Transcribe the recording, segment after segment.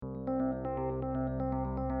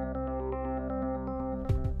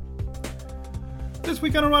This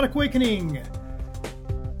week on Erotic Awakening,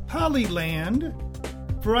 Polyland,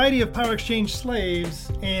 variety of power exchange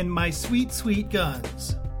slaves, and my sweet, sweet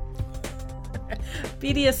guns.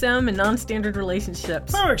 BDSM and non-standard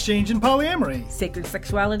relationships. Power exchange and polyamory. Sacred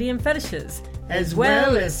sexuality and fetishes. As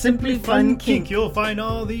well as simply fun kink. You'll find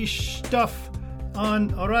all these stuff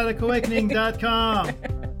on eroticawakening.com.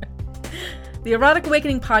 The Erotic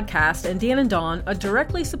Awakening podcast and Dan and Dawn are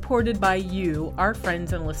directly supported by you, our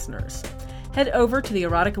friends and listeners. Head over to the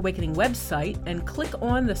Erotic Awakening website and click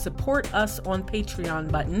on the Support Us on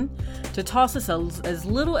Patreon button to toss us as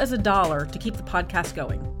little as $1 to keep the podcast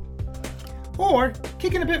going. Or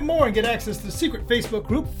kick in a bit more and get access to the secret Facebook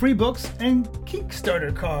group, free books, and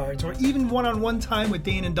Kickstarter cards, or even one-on-one time with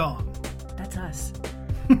Dan and Dawn. That's us.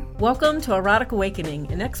 Welcome to Erotic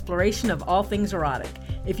Awakening, an exploration of all things erotic.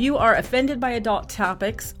 If you are offended by adult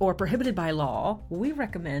topics or prohibited by law, we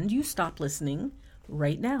recommend you stop listening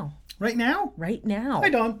right now. Right now? Right now. Hi,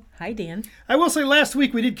 Dawn. Hi, Dan. I will say last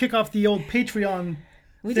week we did kick off the old Patreon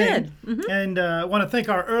We thing, did. Mm-hmm. And I want to thank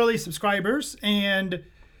our early subscribers. And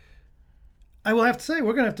I will have to say,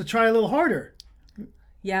 we're going to have to try a little harder.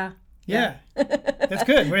 Yeah. That's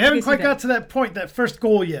good. We haven't quite got to that point, that first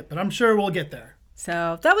goal yet, but I'm sure we'll get there.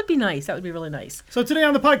 So that would be nice. That would be really nice. So today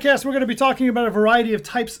on the podcast, we're going to be talking about a variety of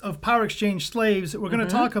types of power exchange slaves. We're going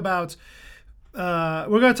to talk about, we're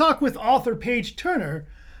going to talk with author Paige Turner,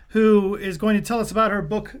 who is going to tell us about her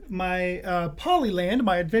book, My Polyland,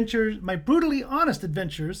 My Adventures, My Brutally Honest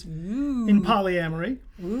Adventures in Polyamory.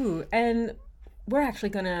 Ooh, and we're actually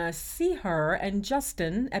going to see her and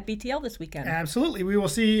Justin at BTL this weekend. Absolutely. We will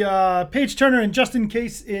see Paige Turner and Justin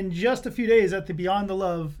Case in just a few days at the Beyond the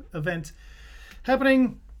Love event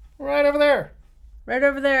happening right over there. Right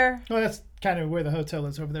over there. Well, that's kind of where the hotel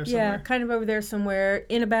is, over there somewhere. Yeah, kind of over there somewhere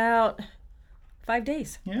in about 5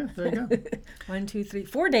 days. Yeah, there you go. 1, 2, 3,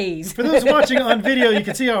 4 days. For those watching on video, you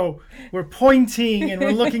can see how we're pointing and we're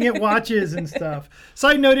looking at watches and stuff.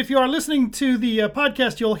 Side note, if you are listening to the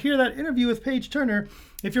podcast, you'll hear that interview with Paige Turner.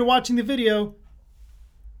 If you're watching the video,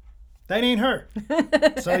 that ain't her.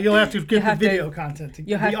 So you'll have to get the video content.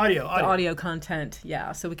 The audio content,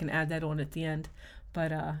 yeah, so we can add that on at the end.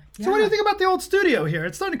 But yeah. So what do you think about the old studio here?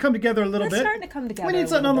 It's starting to come together a little bit. It's starting to come together. We need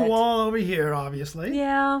something on the wall over here, obviously.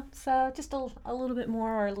 Yeah, so just a little bit more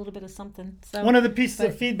or a little bit of something. So one of the pieces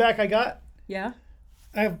of feedback I got. Yeah.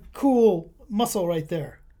 I have cool muscle right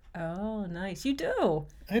there. Oh, nice. You do.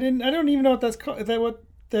 I don't even know what that's called. What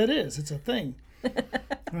that is. It's a thing.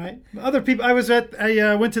 Right. Other people. I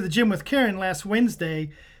went to the gym with Karen last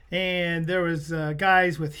Wednesday, and there was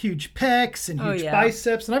guys with huge pecs and huge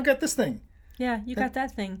biceps, and I've got this thing. Yeah, you got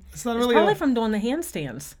that thing. It's not really probably from doing the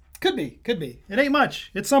handstands. Could be. It ain't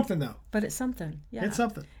much. It's something though. But it's something. Yeah. It's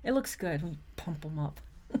something. It looks good. We pump them up.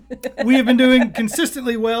 We have been doing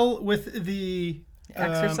consistently well with the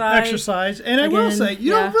exercise, and I will say,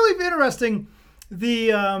 really interesting.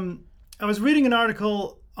 I was reading an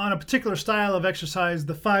article on a particular style of exercise,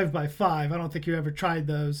 the 5x5. I don't think you ever tried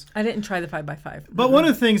those. I didn't try the 5x5. But one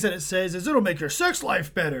of the things that it says is it'll make your sex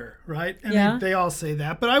life better, right? And they all say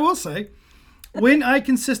that. But I will say, when I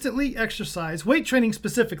consistently exercise, weight training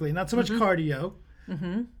specifically, not so much cardio,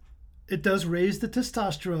 it does raise the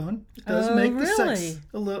testosterone. It does make the sex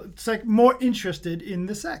a little. It's like more interested in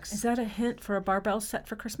the sex. Is that a hint for a barbell set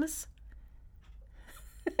for Christmas?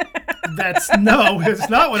 It's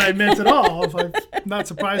not what I meant at all. Not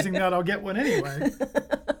surprising that I'll get one anyway.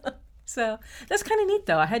 So that's kind of neat,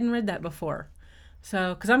 though. I hadn't read that before.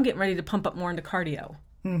 So, because I'm getting ready to pump up more into cardio.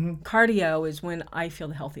 Mm-hmm. Cardio is when I feel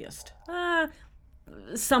the healthiest.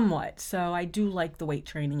 Somewhat. So I do like the weight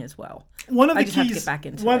training as well. One of the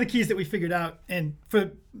keys that we figured out, and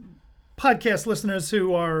for podcast listeners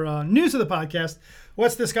who are new to the podcast,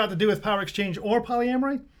 what's this got to do with power exchange or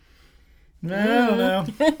polyamory? I don't know.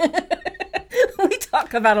 We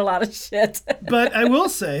talk about a lot of shit. But I will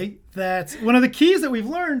say that one of the keys that we've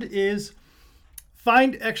learned is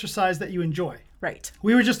find exercise that you enjoy. Right.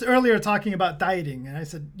 We were just earlier talking about dieting, and I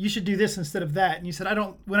said you should do this instead of that, and you said I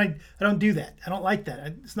don't do that. I don't like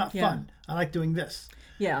that. It's not fun. I like doing this.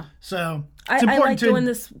 Yeah. So it's important I like doing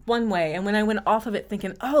this one way, and when I went off of it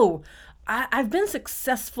thinking, I've been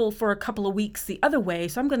successful for a couple of weeks the other way,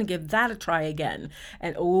 so I'm going to give that a try again.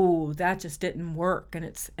 And that just didn't work.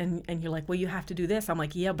 And you're like, well, you have to do this. I'm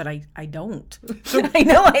like, yeah, but I don't. So I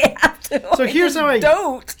know I have to. So here's how I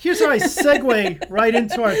segue right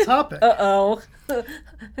into our topic. Uh-oh.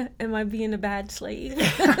 Am I being a bad slave?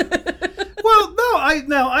 Well, no.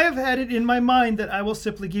 I have had it in my mind that I will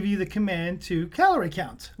simply give you the command to calorie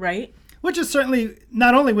count. Right. which is certainly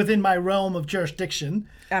not only within my realm of jurisdiction.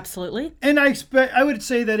 Absolutely. And I would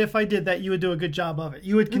say that if I did that, you would do a good job of it.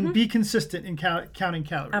 You would be consistent in counting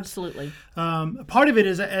calories. Absolutely. Part of it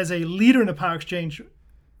is as a leader in a power exchange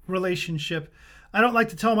relationship, I don't like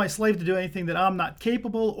to tell my slave to do anything that I'm not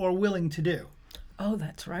capable or willing to do. Oh,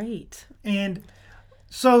 that's right. And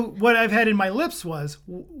so what I've had in my lips was,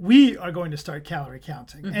 we are going to start calorie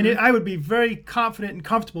counting. And I would be very confident and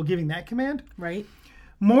comfortable giving that command. Right.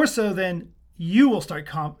 More so than you will start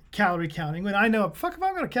calorie counting when I know, fuck if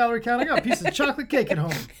I'm going to calorie count, I got a piece of chocolate cake at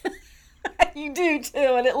home. You do too,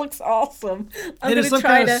 and it looks awesome. It is some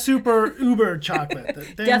kind of super uber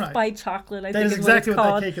chocolate. Death by chocolate, I think is exactly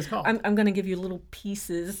what that cake is called. I'm going to give you little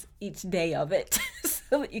pieces each day of it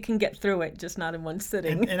so that you can get through it, just not in one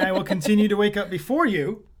sitting. And I will continue to wake up before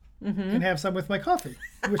you and have some with my coffee.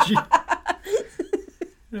 Which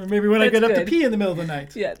maybe when I get up to pee in the middle of the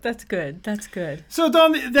night. Yeah, that's good. That's good. So,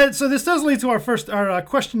 Dawn, so this does lead to our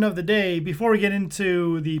question of the day before we get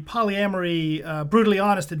into the polyamory, brutally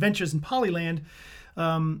honest adventures in Polyland.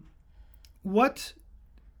 What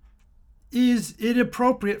is it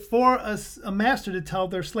appropriate for a master to tell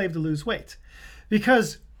their slave to lose weight?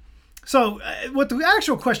 Because, what the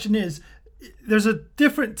actual question is, there's a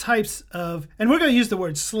different types of, and we're going to use the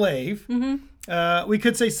word slave. We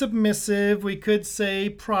could say submissive. We could say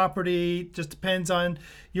property. Just depends on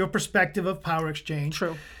your perspective of power exchange.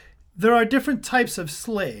 True. There are different types of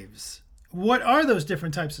slaves. What are those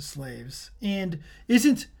different types of slaves? And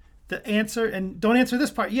isn't the answer, and don't answer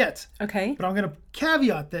this part yet. Okay. But I'm going to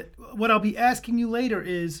caveat that what I'll be asking you later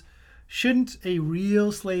is, shouldn't a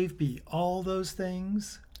real slave be all those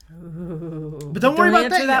things? Ooh. But don't worry about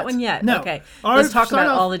that one yet. No. Okay. Let's talk about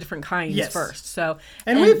all the different kinds first.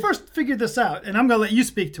 And we first figured this out, and I'm going to let you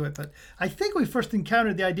speak to it, but I think we first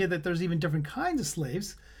encountered the idea that there's even different kinds of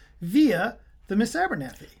slaves via the Miss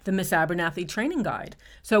Abernathy. The Miss Abernathy training guide.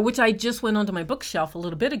 So, which I just went onto my bookshelf a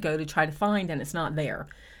little bit ago to try to find, and it's not there.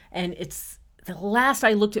 And it's, the last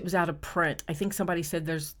I looked, it was out of print. I think somebody said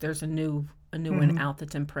there's a new one out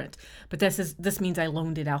that's in print. But this means I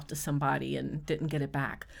loaned it out to somebody and didn't get it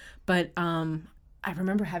back. But I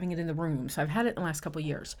remember having it in the room, so I've had it in the last couple of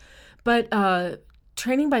years. But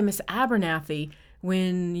training by Miss Abernathy,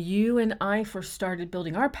 when you and I first started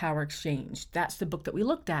building our power exchange, that's the book that we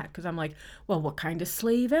looked at, because I'm like, well, what kind of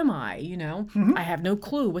slave am I? I have no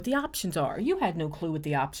clue what the options are. You had no clue what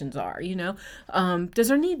the options are. Does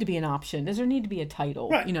there need to be an option? Does there need to be a title?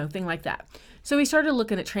 Right. Thing like that. So we started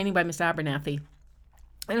looking at training by Miss Abernathy.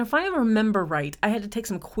 And if I remember right, I had to take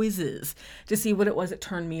some quizzes to see what it was that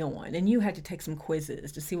turned me on. And you had to take some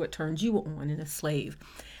quizzes to see what turned you on in a slave.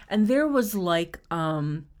 And there was like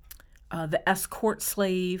the escort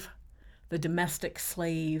slave, the domestic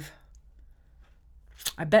slave.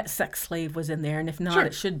 I bet sex slave was in there. And if not,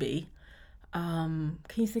 It should be. Can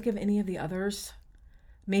you think of any of the others?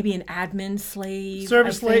 Maybe an admin slave.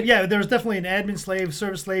 Service slave. Yeah, there's definitely an admin slave,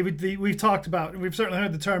 service slave. We've talked about, we've certainly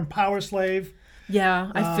heard the term power slave.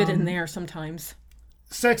 Yeah, I fit in there sometimes.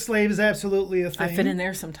 Sex slave is absolutely a thing. I fit in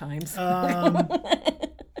there sometimes.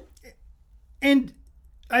 And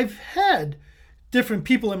I've had different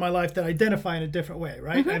people in my life that identify in a different way,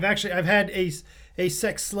 right? I've had a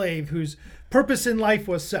sex slave whose purpose in life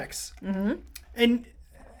was sex. And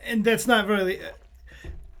that's not really...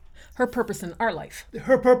 Her purpose in our life.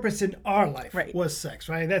 Her purpose in our life was sex,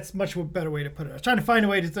 right? That's a much better way to put it. I was trying to find a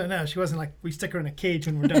way to say, no, she wasn't like, we stick her in a cage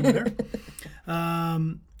when we're done with her.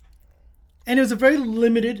 And it was a very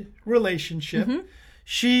limited relationship.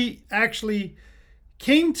 She actually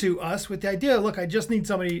came to us with the idea, look, I just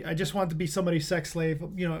want to be somebody's sex slave,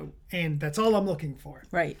 and that's all I'm looking for.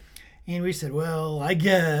 Right. And we said, well, I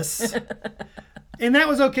guess. And that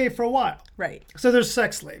was okay for a while. Right. So there's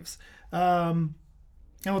sex slaves.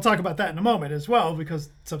 And we'll talk about that in a moment as well,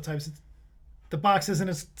 because sometimes the box isn't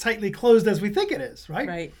as tightly closed as we think it is, right?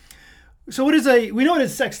 Right. So we know what a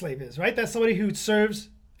sex slave is, right? That's somebody who serves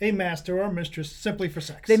a master or mistress simply for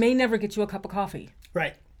sex. They may never get you a cup of coffee.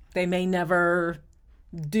 Right. They may never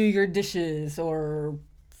do your dishes or,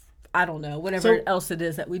 I don't know, whatever else it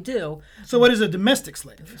is that we do. So what is a domestic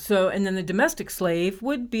slave? And then the domestic slave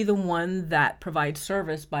would be the one that provides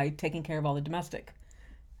service by taking care of all the domestic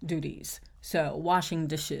duties. So washing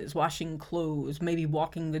dishes, washing clothes, maybe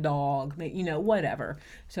walking the dog, whatever.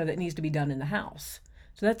 So that needs to be done in the house.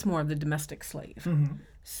 So that's more of the domestic slave.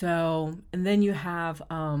 So, and then you have,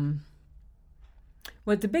 the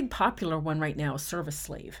big popular one right now is service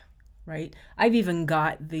slave, right? I've even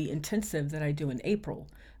got the intensive that I do in April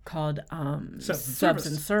called Subs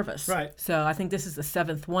and Service. Right. So I think this is the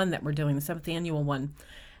 7th one that we're doing, the 7th annual one.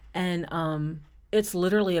 And it's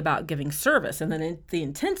literally about giving service. And then the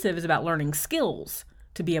intensive is about learning skills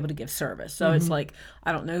to be able to give service. So it's like,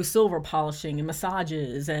 I don't know, silver polishing and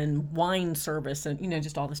massages and wine service and,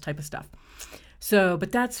 just all this type of stuff. So,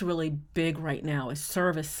 but that's really big right now is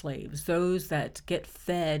service slaves, those that get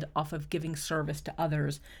fed off of giving service to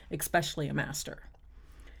others, especially a master.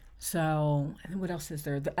 So, and what else is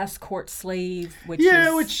there? The escort slave, which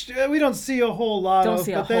we don't see a whole lot of. Don't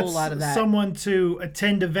see a whole lot of that. Someone to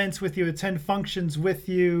attend events with you, attend functions with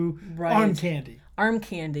you, right. Arm candy. Arm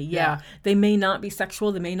candy, yeah. They may not be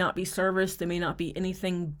sexual, they may not be service, they may not be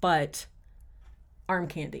anything but arm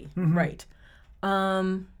candy, right.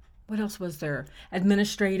 What else was there?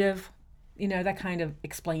 Administrative, that kind of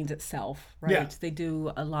explains itself, right? Yeah. They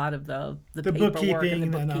do a lot of the paperwork bookkeeping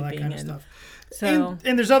and the and all bookkeeping that kind of stuff. So,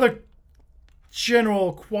 and there's other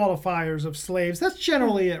general qualifiers of slaves. That's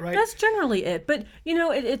generally it, right? That's generally it. But,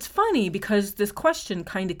 it's funny because this question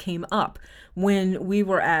kind of came up when we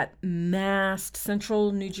were at Mast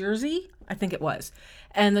Central, New Jersey, I think it was.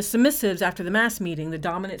 And the submissives, after the Mast meeting, the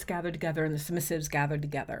dominants gathered together and the submissives gathered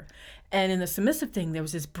together. And in the submissive thing, there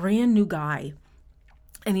was this brand new guy.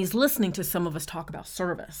 And he's listening to some of us talk about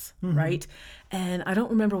service, right? And I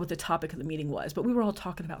don't remember what the topic of the meeting was, but we were all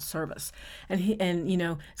talking about service.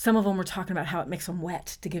 And some of them were talking about how it makes them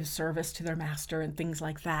wet to give service to their master and things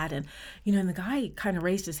like that. And, and the guy kind of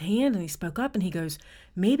raised his hand and he spoke up and he goes,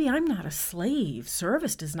 maybe I'm not a slave.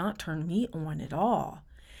 Service does not turn me on at all.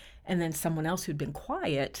 And then someone else who'd been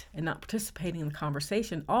quiet and not participating in the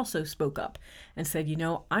conversation also spoke up and said,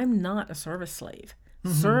 I'm not a service slave.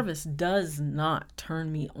 Service does not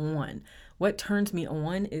turn me on. What turns me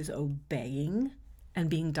on is obeying and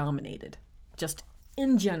being dominated, just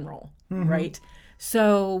in general, right?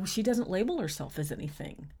 So she doesn't label herself as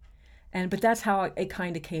anything. But that's how it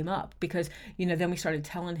kind of came up because, then we started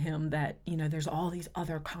telling him that, there's all these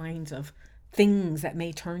other kinds of things that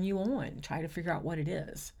may turn you on. Try to figure out what it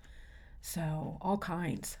is. So all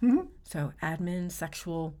kinds. So admin,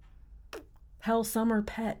 sexual, hell, some are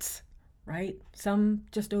pets. Right? Some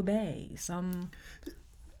just obey. Some.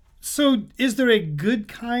 So is there a good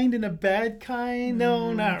kind and a bad kind?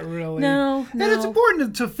 No, not really. No. And it's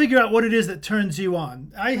important to figure out what it is that turns you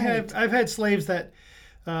on. I've had slaves that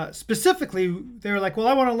specifically they were like, well,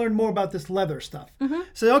 I want to learn more about this leather stuff.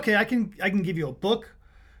 So okay, I can give you a book.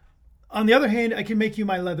 On the other hand, I can make you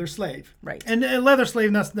my leather slave. Right. And a leather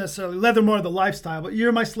slave, not necessarily leather, more of the lifestyle, but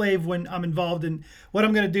you're my slave when I'm involved in what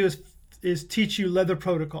I'm going to do is teach you leather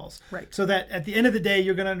protocols. Right. So that at the end of the day,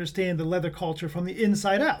 you're going to understand the leather culture from the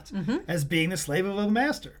inside out as being the slave of a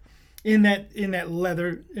master in that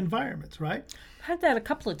leather environment, right? I've had that a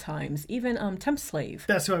couple of times, even temp slave.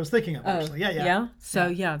 That's what I was thinking of, actually. Yeah. Yeah?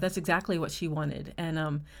 So, that's exactly what she wanted.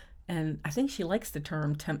 And I think she likes the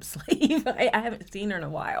term temp slave. I haven't seen her in a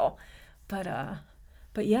while.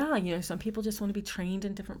 But yeah, some people just want to be trained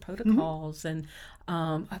in different protocols. And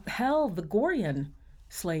hell, the Gorian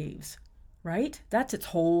slaves. Right? That's its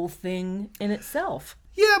whole thing in itself.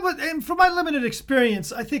 Yeah, but from my limited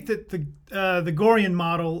experience, I think that the Gorian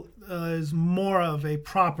model is more of a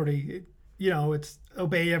property. It's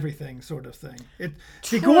obey everything sort of thing. The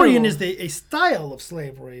Gorian is a style of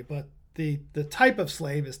slavery, but the type of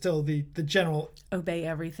slave is still the general obey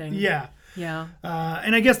everything. Yeah. Yeah.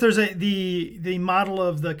 And I guess there's the model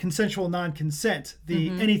of the consensual non-consent,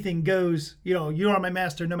 anything goes, you are my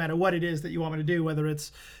master no matter what it is that you want me to do, whether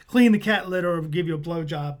it's clean the cat litter or give you a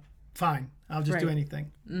blowjob, fine. I'll just do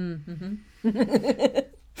anything.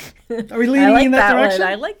 Are we leaning in that direction?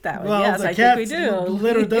 I like that one. Well, yes, I think we do.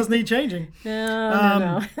 Litter does need changing.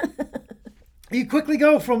 No. You quickly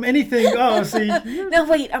go from anything. Oh, see. No,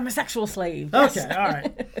 wait. I'm a sexual slave. Okay, yes. All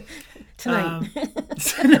right.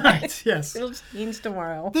 Tonight, yes. It'll change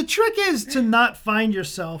tomorrow. The trick is to not find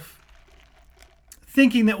yourself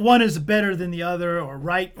thinking that one is better than the other or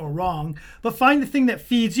right or wrong, but find the thing that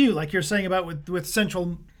feeds you, like you're saying about with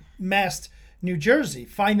Central Mast, New Jersey.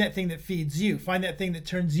 Find that thing that feeds you. Find that thing that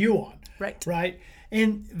turns you on. Right. Right?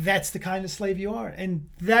 And that's the kind of slave you are. And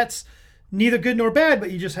that's neither good nor bad,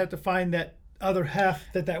 but you just have to find that other half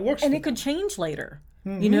that works and for it could change later.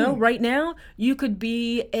 Right now you could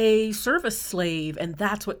be a service slave and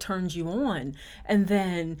that's what turns you on, and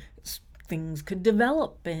then things could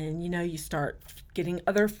develop and you start getting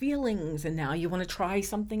other feelings and now you want to try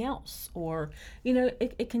something else, or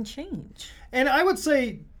it can change. And I would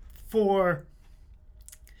say for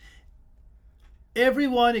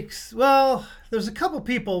everyone, there's a couple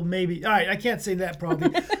people maybe. All right, I can't say that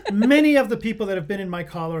probably. Many of the people that have been in my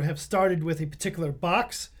collar have started with a particular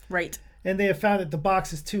box. Right. And they have found that the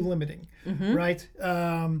box is too limiting, right?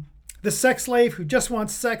 the sex slave who just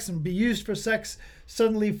wants sex and be used for sex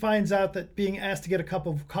suddenly finds out that being asked to get a cup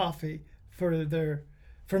of coffee for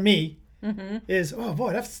me is, oh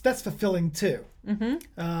boy, that's fulfilling too.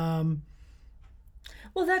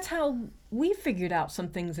 Well, that's how we figured out some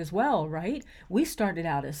things as well, right? We started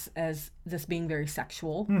out as this being very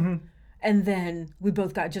sexual. And then we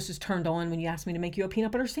both got just as turned on when you asked me to make you a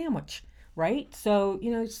peanut butter sandwich, right? So,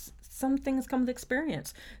 some things come with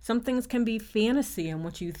experience. Some things can be fantasy and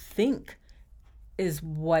what you think is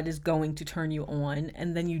what is going to turn you on.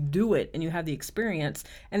 And then you do it and you have the experience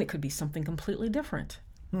and it could be something completely different.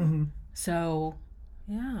 So,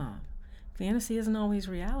 yeah. Fantasy isn't always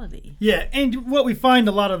reality. Yeah, and what we find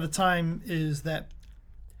a lot of the time is that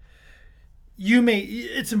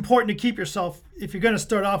it's important to keep yourself, if you're going to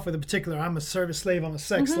start off with a particular, I'm a service slave, I'm a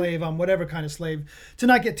sex slave, I'm whatever kind of slave, to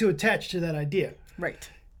not get too attached to that idea. Right.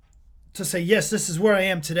 To say, yes, this is where I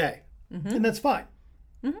am today. And that's fine.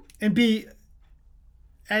 And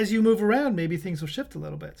as you move around, maybe things will shift a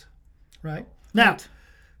little bit. Right? Now,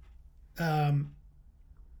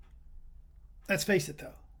 let's face it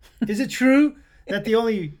though. Is it true that the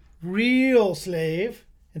only real slave,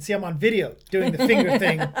 and see I'm on video doing the finger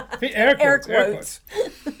thing, air quotes.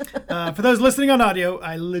 For those listening on audio,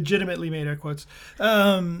 I legitimately made air quotes.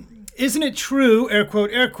 Isn't it true, air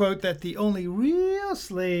quote, that the only real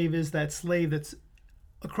slave is that slave that's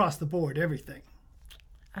across the board, everything?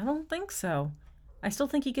 I don't think so. I still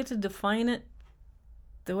think you get to define it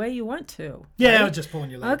the way you want to. Yeah, right? I was just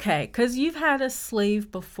pulling your leg. Okay, because you've had a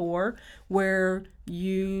slave before where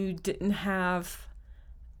you didn't have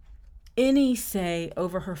any say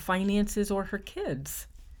over her finances or her kids,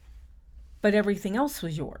 but everything else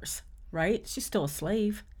was yours, right? She's still a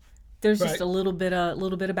slave. There's just a little bit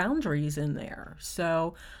of boundaries in there.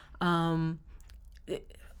 So,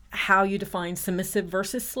 how you define submissive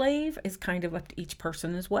versus slave is kind of up to each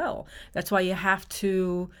person as well. That's why you have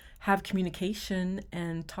to have communication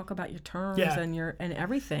and talk about your terms and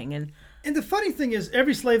everything. And the funny thing is,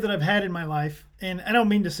 every slave that I've had in my life, and I don't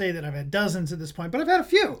mean to say that I've had dozens at this point, but I've had a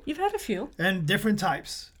few. You've had a few. And different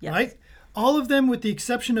types, yes. Right? All of them, with the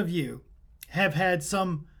exception of you, have had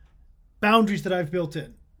some boundaries that I've built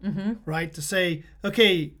in, right? To say,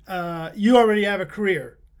 okay, you already have a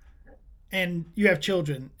career, and you have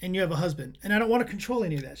children, and you have a husband, and I don't want to control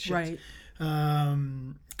any of that shit. Right.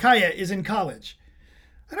 Kaya is in college.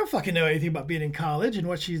 I don't fucking know anything about being in college and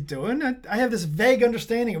what she's doing. I have this vague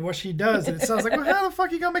understanding of what she does, and it sounds like, well, how the fuck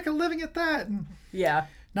are you gonna make a living at that? And yeah.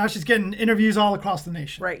 Now she's getting interviews all across the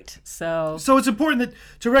nation. Right. So it's important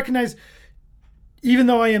to recognize, even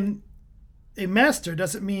though I am a master,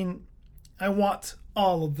 doesn't mean I want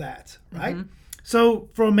all of that, right? So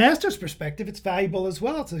from a master's perspective, it's valuable as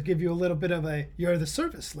well to give you a little bit of you're the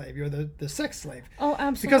service slave, you're the sex slave. Oh,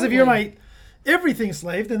 absolutely. Because if you're my everything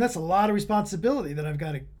slave, then that's a lot of responsibility that I've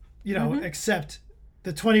got to, accept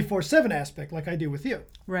the 24/7 aspect like I do with you.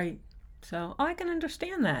 Right. So I can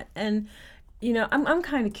understand that. And, I'm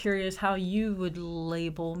kind of curious how you would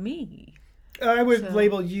label me. I would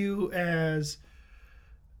label you as,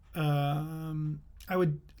 I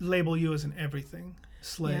would label you as an everything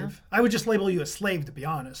slave. Yeah. I would just label you a slave, to be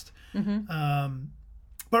honest.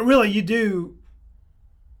 But really, you do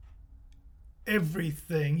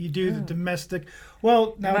everything. You do the domestic.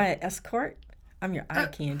 Well, now, am I an escort? I'm your eye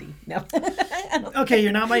candy. No. Okay,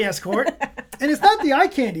 you're not my escort. And it's not the eye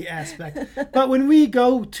candy aspect. But when we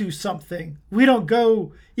go to something, we don't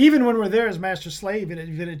go, even when we're there as master slave at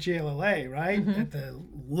JLLA, right? At the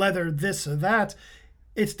leather this or that,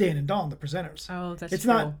 it's Dan and Dawn, the presenters. Oh, that's it's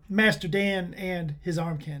true. It's not Master Dan and his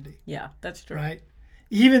arm candy. Yeah, that's true. Right?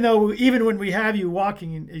 Even when we have you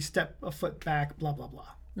walking a foot back, blah, blah, blah.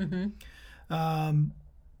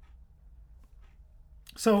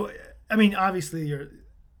 So, I mean, obviously you're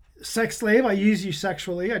a sex slave. I use you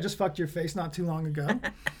sexually. I just fucked your face not too long ago.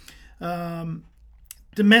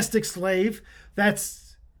 Domestic slave.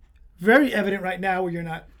 That's very evident right now where you're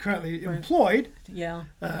not currently employed. Yeah.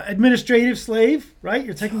 Administrative slave, right?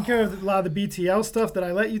 You're taking care of a lot of the BTL stuff that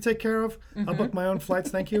I let you take care of. I'll book my own flights.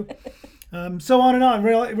 Thank you. So on and on.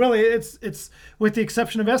 Really, it's with the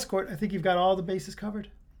exception of escort, I think you've got all the bases covered.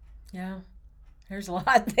 Yeah. There's a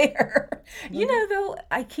lot there. Though,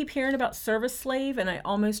 I keep hearing about service slave, and I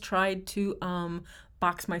almost tried to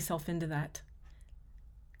box myself into that.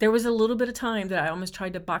 There was a little bit of time that I almost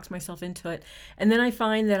tried to box myself into it. And then I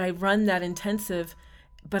find that I run that intensive,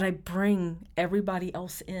 but I bring everybody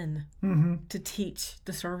else in to teach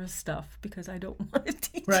the service stuff because I don't want to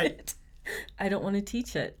teach it. I don't want to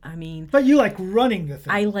teach it. I mean... But you like running the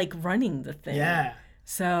thing. I like running the thing. Yeah.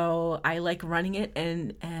 So I like running it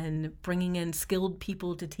and bringing in skilled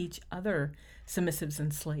people to teach other submissives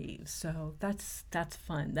and slaves. So that's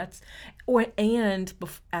fun. At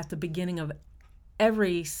the beginning of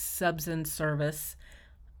every subs and service,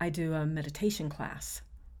 I do a meditation class,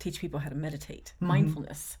 teach people how to meditate,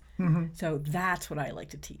 mindfulness. So that's what I like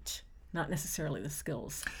to teach, not necessarily the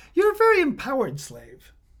skills. You're a very empowered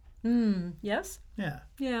slave. Yes?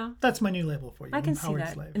 Yeah. That's my new label for you. I can see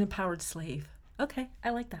that. Slave. An empowered slave. Okay, I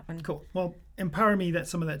like that one. Cool. Well, empower me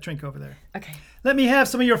some of that drink over there. Okay. Let me have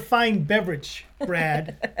some of your fine beverage,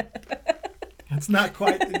 Brad. It's not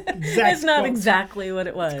quite the exact It's not quote. Exactly what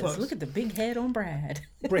it was. Close. Look at the big head on Brad.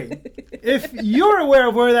 Great. If you're aware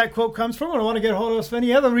of where that quote comes from or want to get a hold of us for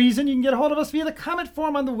any other reason, you can get a hold of us via the comment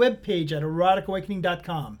form on the webpage at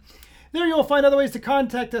eroticawakening.com. There you'll find other ways to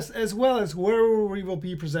contact us, as well as where we will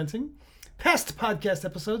be presenting, past podcast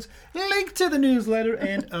episodes, link to the newsletter,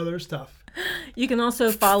 and other stuff. You can also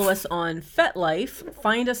follow us on FetLife.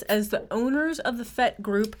 Find us as the owners of the Fet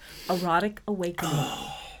group, Erotic Awakening.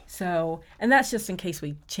 So, and that's just in case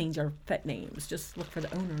we change our Fet names. Just look for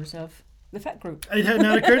the owners of the Fet group. It had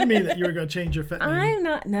not occurred to me that you were going to change your Fet name.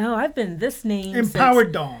 I've been this name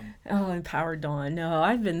Empowered Dawn. Empowered Dawn. No,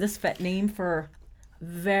 I've been this Fet name for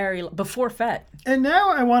before Fet. And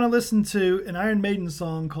now I want to listen to an Iron Maiden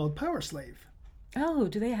song called Power Slave. Oh,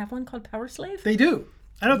 do they have one called Power Slave? They do.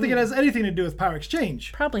 I don't think it has anything to do with Power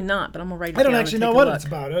Exchange. Probably not, but I'm going to write it I don't down actually and know take a what look. it's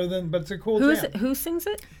about, but it's a cool Who jam. is it? Who sings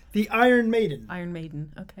it? The Iron Maiden. Iron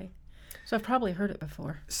Maiden. Okay. So I've probably heard it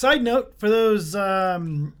before. Side note, for those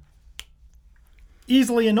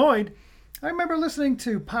easily annoyed, I remember listening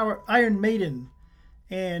to Iron Maiden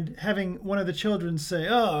and having one of the children say,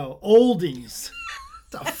 "Oh, oldies."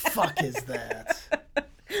 What the fuck is that?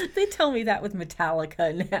 They tell me that with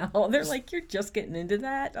Metallica now. They're like, "You're just getting into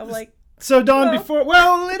that?" I'm like, So, Dawn, it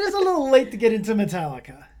is a little late to get into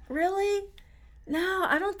Metallica. really? No,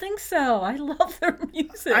 I don't think so. I love their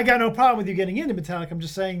music. I got no problem with you getting into Metallica. I'm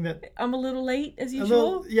just saying that I'm a little late, as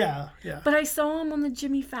usual. yeah. But I saw them on the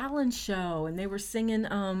Jimmy Fallon show, and they were singing,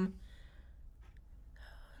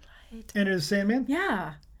 Enter the Sandman?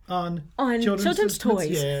 yeah, On Children's Instruments? Toys.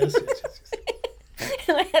 Yes.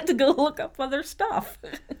 And I had to go look up other stuff.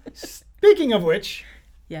 Speaking of which,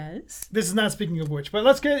 Yes. this is not speaking of which, but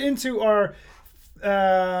let's get into our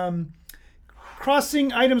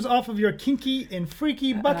crossing items off of your kinky and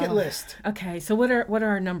freaky bucket list. Okay, so what are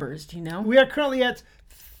our numbers? Do you know? We are currently at,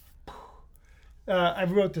 I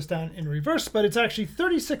wrote this down in reverse, but it's actually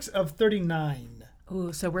 36 of 39.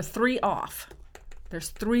 Ooh, so we're 3 off. There's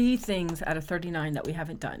 3 things out of 39 that we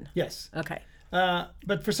haven't done. Yes. Okay.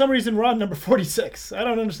 But for some reason, we're on number 46. I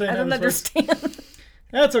don't understand I how don't this works. understand.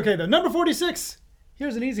 That's okay, though. Number 46.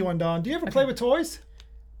 Here's an easy one, Dawn. Do you ever play with toys?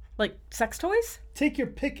 Like sex toys? Take your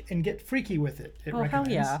pick and get freaky with it. It Oh, hell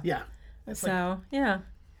recommends. yeah. Yeah. That's So, yeah,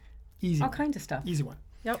 easy. all one. kinds of stuff. Easy one.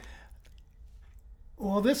 Yep.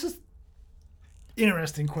 Well, this is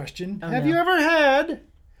interesting question. Oh, Have no. you ever had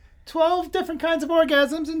 12 different kinds of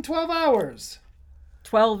orgasms in 12 hours?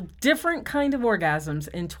 12 different kind of orgasms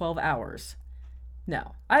in 12 hours.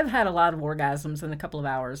 No. I've had a lot of orgasms in a couple of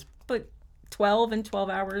hours, but 12 in 12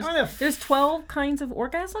 hours? Oh, yeah. There's 12 kinds of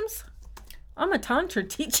orgasms? I'm a Tantra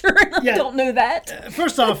teacher and I Yeah. don't know that.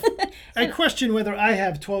 First off, I question whether I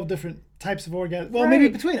have 12 different types of orgasms. Well, maybe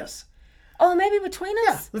Right. between us. Oh, maybe between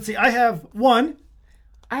us? Let's see. I have 1.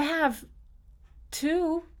 I have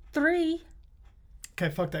 2, 3. Okay,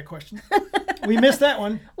 fuck that question. We missed that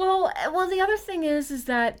one. Well, the other thing is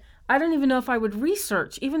that I don't even know if I would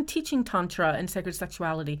research, even teaching Tantra and sacred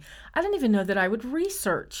sexuality, I don't even know that I would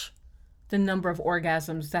research the number of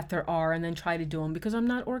orgasms that there are and then try to do them because I'm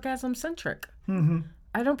not orgasm centric. Mm-hmm.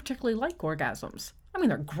 I don't particularly like orgasms. I mean,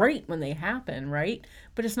 they're great when they happen, right?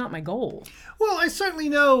 But it's not my goal. Well, I certainly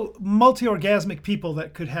know multi-orgasmic people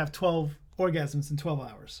that could have 12 orgasms in 12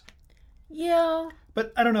 hours. Yeah,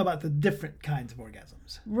 But I don't know about the different kinds of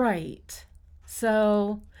orgasms. right.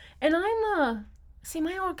 So, and see,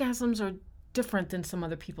 my orgasms are different than some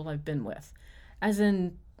other people I've been with. As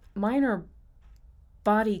in, mine are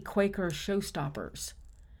body Quaker showstoppers.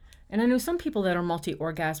 And I know some people that are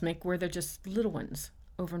multi-orgasmic where they're just little ones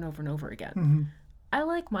over and over and over again. Mm-hmm.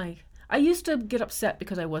 I used to get upset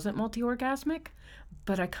because I wasn't multi-orgasmic,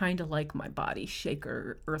 but I kind of like my body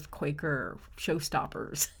shaker, earthquaker,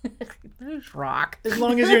 showstoppers. Those rock. As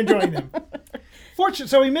long as you're enjoying them. Fortunate.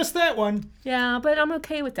 So we missed that one. Yeah, but I'm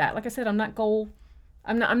okay with that. Like I said, I'm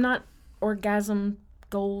not orgasm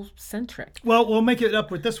goal centric. Well, we'll make it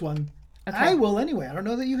up with this one. Okay. I will anyway. I don't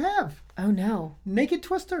know that you have. Oh no. Naked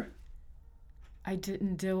Twister. I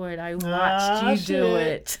didn't do it. I watched you do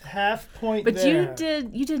it. Half point but there.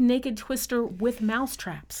 you did naked twister with mouse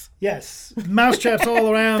traps. Yes. Mouse traps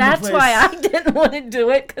all around the place. That's why I didn't want to do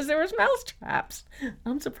it, because there was mouse traps.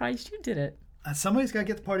 I'm surprised you did it. Somebody's got to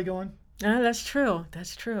get the party going. That's true.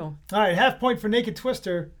 That's true. All right, half point for naked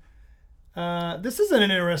twister. This is an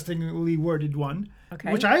interestingly worded one,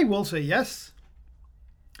 which I will say yes.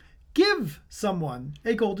 Give someone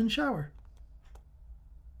a golden shower.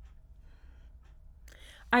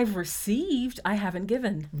 I've received. I haven't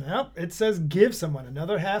given. Nope, it says give someone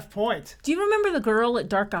another half point. Do you remember the girl at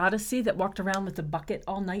Dark Odyssey that walked around with the bucket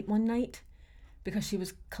all night one night because she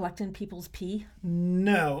was collecting people's pee?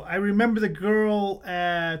 No, I remember the girl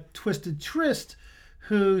at Twisted Tryst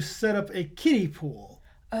who set up a kiddie pool.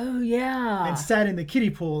 Oh, yeah. And sat in the kiddie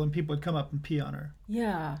pool and people would come up and pee on her.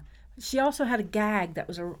 Yeah. She also had a gag that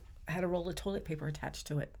had a roll of toilet paper attached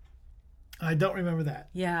to it. I don't remember that.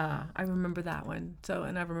 Yeah, I remember that one.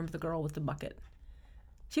 And I remember the girl with the bucket.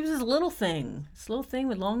 She was this little thing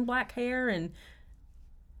with long black hair and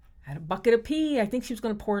had a bucket of pee. I think she was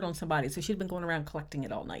going to pour it on somebody, so she'd been going around collecting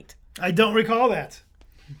it all night. I don't recall that.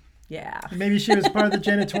 Yeah. Maybe she was part of the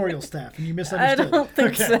janitorial staff and you misunderstood.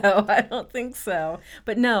 I don't think so.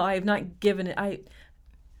 But no, I have not given it. I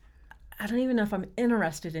don't even know if I'm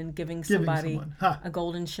interested in giving somebody a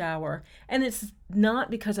golden shower. And it's not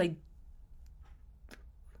because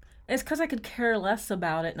it's because I could care less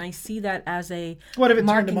about it, and I see that as a what if it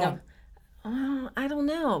marking turned them I don't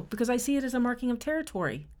know, because I see it as a marking of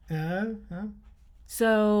territory. Yeah.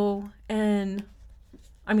 So, and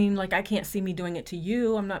I mean, like, I can't see me doing it to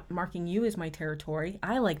you. I'm not marking you as my territory.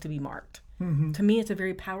 I like to be marked. Mm-hmm. To me, it's a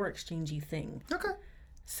very power exchangey thing. Okay.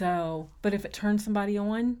 So, but if it turns somebody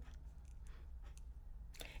on,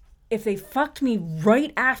 if they fucked me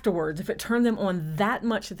right afterwards, if it turned them on that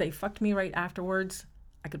much that they fucked me right afterwards,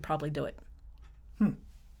 I could probably do it.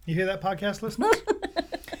 You hear that, podcast listeners?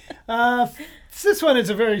 This one is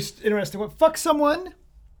a very interesting one. Fuck someone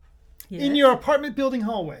in your apartment building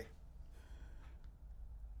hallway.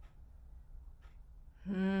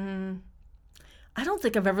 I don't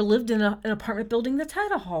think I've ever lived in an apartment building that's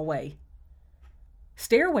had a hallway.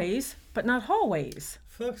 Stairways, but not hallways.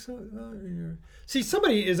 Fuck someone. See,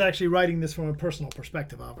 somebody is actually writing this from a personal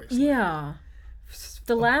perspective, obviously. Yeah.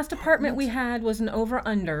 The last apartment we had was an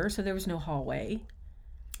over-under, so there was no hallway.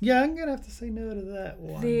 Yeah, I'm going to have to say no to that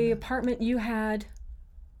one. The apartment you had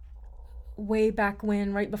way back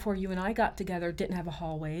when, right before you and I got together, didn't have a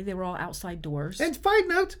hallway. They were all outside doors. And side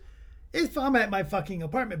note, if I'm at my fucking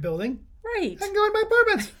apartment building, right, I can go in my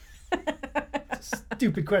apartment.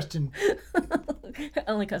 Stupid question.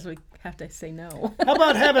 Only because we have to say no. How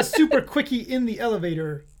about have a super quickie in the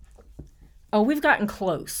elevator? Oh, we've gotten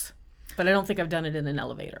close. But I don't think I've done it in an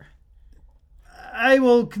elevator. I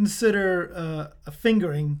will consider a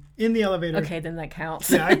fingering in the elevator. Okay, then that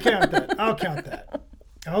counts. Yeah, I count that. I'll count that.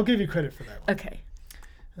 I'll give you credit for that one. Okay.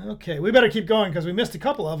 Okay, we better keep going because we missed a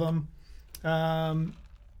couple of them.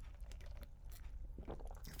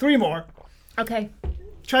 3 more. Okay.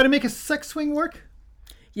 Try to make a sex swing work?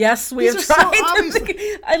 Yes, we have tried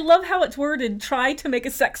to I love how it's worded, try to make a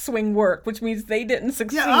sex swing work, which means they didn't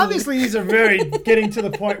succeed. Yeah, obviously these are very getting to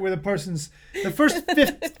the point where the first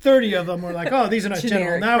 30 of them were like, oh, these are not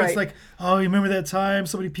generic. Now it's like, oh, you remember that time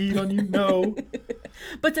somebody peed on you? No.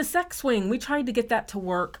 But the sex swing, we tried to get that to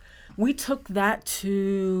work. We took that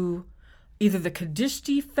to either the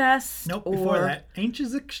Kadishti Fest or... before that.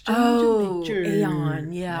 Ancients Exchange of Nature.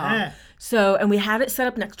 Aeon, yeah. So, and we had it set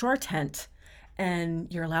up next to our tent.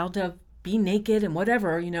 And you're allowed to be naked and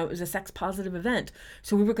whatever, it was a sex positive event.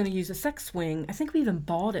 So we were going to use a sex swing. I think we even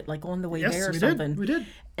bought it like on the way there or something. We did.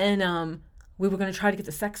 And we were going to try to get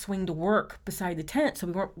the sex swing to work beside the tent so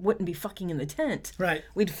we wouldn't be fucking in the tent. Right.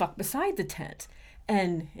 We'd fuck beside the tent.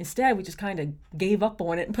 And instead we just kind of gave up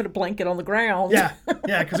on it and put a blanket on the ground. Yeah,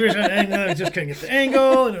 because we just couldn't get the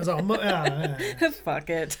angle and it was all... Fuck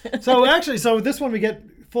it. So this one we get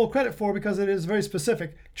full credit for because it is very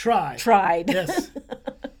specific. Tried. Yes.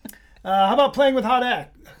 How about playing with hot ass?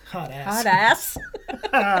 Hot ass.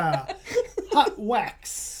 Hot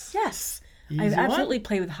wax. Yes. I've absolutely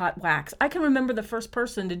played with hot wax. I can remember the first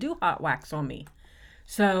person to do hot wax on me.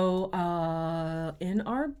 So in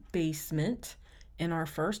our basement, in our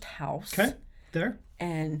first house. Okay, there.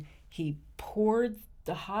 And he poured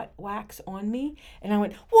the hot wax on me. And I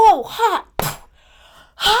went, whoa, hot.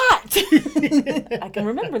 I can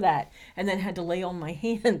remember that. And then had to lay on my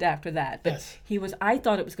hand after that. But yes. I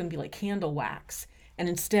thought it was going to be like candle wax. And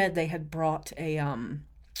instead they had brought a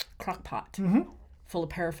crock pot full of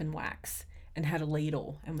paraffin wax and had a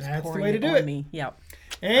ladle and was pouring it on me. Yep.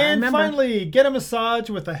 And finally, get a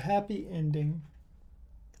massage with a happy ending.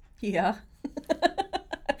 Yeah.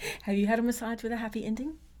 Have you had a massage with a happy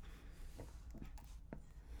ending?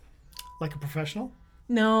 Like a professional?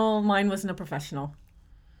 No, mine wasn't a professional.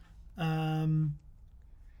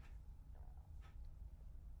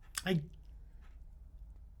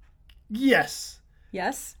 Yes.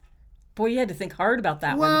 Yes? Boy, you had to think hard about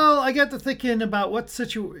that one. Well, I got to thinking about what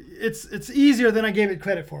it's easier than I gave it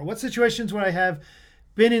credit for. What situations would I have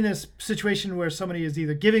been in this situation where somebody is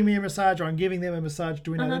either giving me a massage or I'm giving them a massage,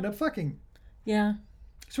 do we not end up fucking? Yeah.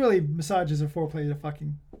 It's really massages are foreplay to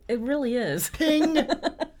fucking. It really is. Ping!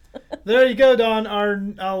 There you go, Dawn.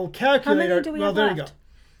 I'll calculate. How many do we have there left?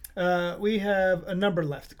 you go. We have a number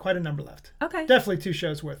left. Quite a number left. Okay. Definitely 2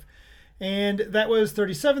 shows worth. And that was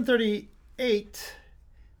 37, 38,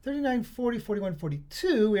 39, 40, 41,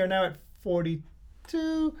 42. We are now at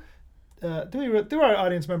 42. Do our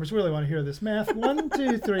audience members really want to hear this math? 1,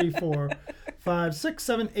 2, 3, 4, 5, 6,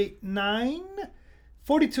 7, 8, 9.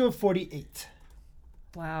 42 of 48.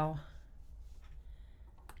 Wow.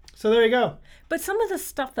 So there you go. But some of the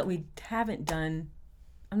stuff that we haven't done,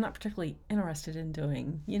 I'm not particularly interested in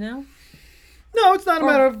doing, you know? No, it's not a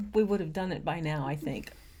matter of... We would have done it by now, I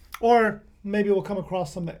think. Or maybe we'll come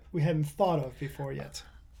across some that we hadn't thought of before yet.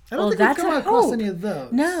 I don't think that's we've come a across hope. any of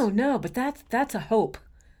those. No, but that's a hope.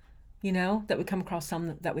 You know, that we come across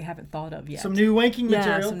some that we haven't thought of yet. Some new wanking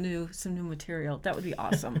material. Yeah, some new material. That would be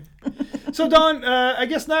awesome. So, Dawn, I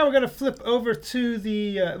guess now we're going to flip over to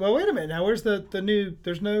the... well, wait a minute. Now, where's the new...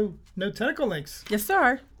 There's no tentacle links. Yes,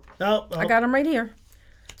 sir. Oh. I got them right here.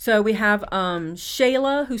 So we have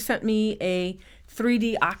Shayla, who sent me a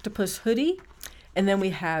 3D octopus hoodie. And then we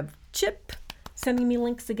have Chip sending me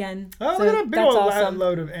links again. Oh, so look at a big that's old awesome.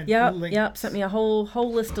 load of links. Yep. Sent me a whole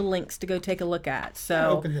list of links to go take a look at. So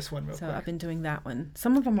I'll open this one real So quick. I've been doing that one.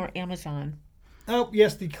 Some of them are Amazon. Oh,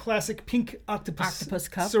 yes, the classic pink octopus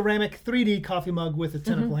cup. ceramic 3D coffee mug with a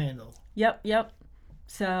tentacle handle. Yep.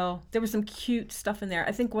 So there was some cute stuff in there.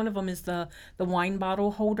 I think one of them is the wine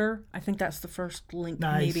bottle holder. I think that's the first link,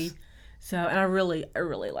 maybe. So, and I really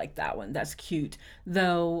like that one. That's cute.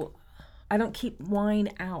 Though I don't keep wine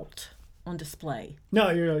out on display. No,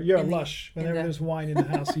 you're a lush. Whenever there's wine in the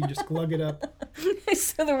house, you just glug it up.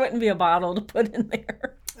 So there wouldn't be a bottle to put in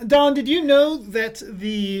there. Dawn, did you know that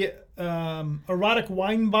the Erotic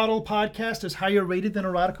Wine Bottle podcast is higher rated than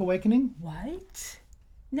Erotic Awakening? What?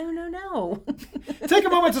 No. Take a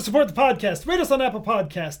moment to support the podcast. Rate us on Apple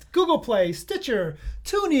Podcast, Google Play, Stitcher,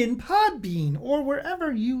 TuneIn, Podbean, or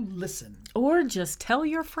wherever you listen. Or just tell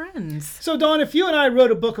your friends. So, Dawn, if you and I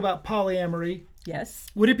wrote a book about polyamory, yes,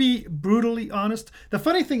 would it be brutally honest? The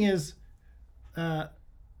funny thing is,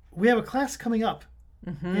 we have a class coming up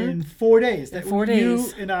in 4 days that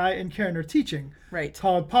you and I and Karen are teaching. Right.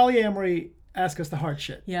 Called Polyamory, Ask Us the Hard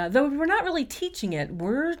Shit. Yeah, though we're not really teaching it.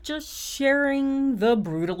 We're just sharing the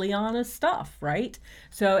brutally honest stuff, right?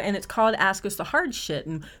 So, and it's called Ask Us the Hard Shit,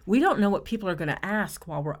 and we don't know what people are going to ask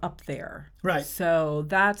while we're up there. Right. So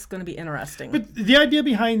that's going to be interesting. But the idea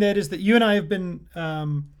behind that is that you and I have been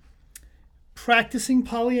practicing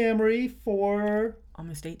polyamory for...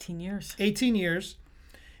 almost 18 years. 18 years.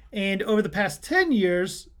 And over the past 10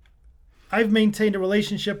 years, I've maintained a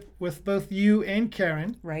relationship with both you and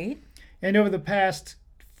Karen. Right. And over the past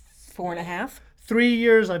 4.5. 3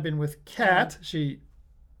 years, I've been with Kat. She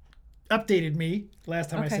updated me.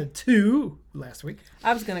 Last time I said 2 last week.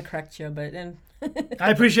 I was going to correct you, but then...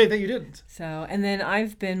 I appreciate that you didn't. So, and then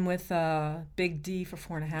I've been with Big D for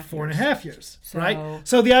 4.5 years. 4.5 years, right?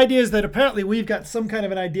 So the idea is that apparently we've got some kind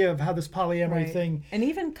of an idea of how this polyamory thing... And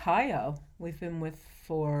even Kaio, we've been with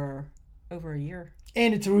for over a year.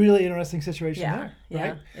 And it's a really interesting situation there,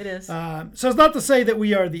 right? Yeah, it is. So it's not to say that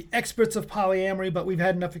we are the experts of polyamory, but we've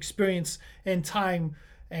had enough experience and time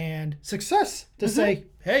and success to say,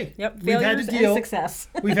 hey, we've had to deal. And success.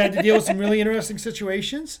 We've had to deal with some really interesting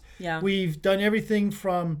situations. Yeah. We've done everything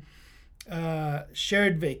from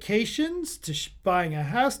shared vacations to buying a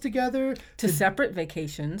house together to separate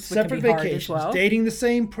vacations, which separate can be hard vacations, as well. Dating the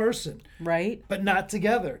same person, right? But not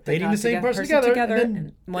together. But dating not the same person together,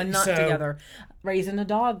 and one not together. Raising a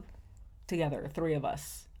dog together, 3 of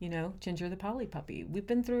us. You know, Ginger the Polly puppy. We've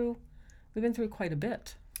been through quite a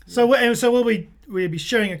bit. So we'll be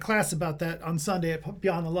sharing a class about that on Sunday at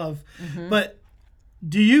Beyond the Love. Mm-hmm. But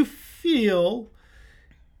do you feel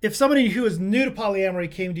if somebody who is new to polyamory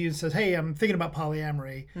came to you and says, "Hey, I'm thinking about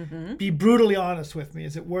polyamory," be brutally honest with me.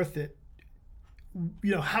 Is it worth it?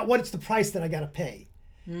 You know, what's the price that I got to pay?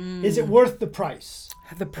 Is it worth the price?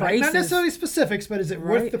 The price, not necessarily specifics, but is it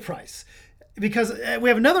worth the price? Because we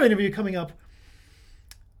have another interview coming up.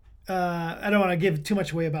 I don't want to give too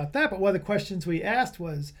much away about that, but one of the questions we asked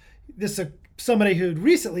was, this is somebody who'd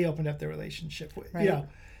recently opened up their relationship with, you know,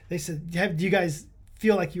 they said, do you guys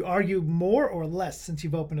feel like you argue more or less since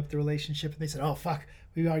you've opened up the relationship? And they said, oh, fuck,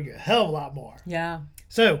 we argue a hell of a lot more. Yeah.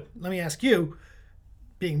 So let me ask you,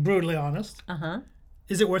 being brutally honest,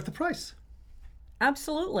 is it worth the price?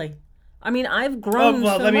 Absolutely. I mean, I've grown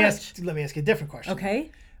so let me much. Let me ask you a different question.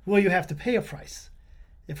 Okay. Will you have to pay a price?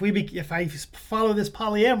 If I follow this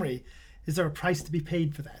polyamory, is there a price to be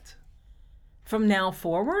paid for that? From now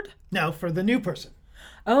forward? No, for the new person.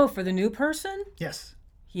 Oh, for the new person? Yes.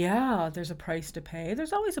 Yeah, there's a price to pay.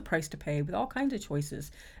 There's always a price to pay with all kinds of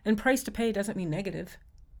choices. And price to pay doesn't mean negative,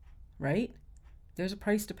 right? There's a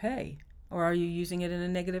price to pay. Or are you using it in a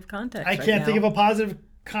negative context? I can't think of a positive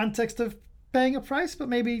context of paying a price, but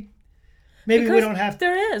maybe we don't have to.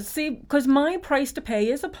 There is. See, because my price to pay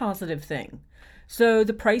is a positive thing. So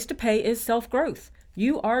the price to pay is self-growth.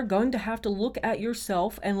 You are going to have to look at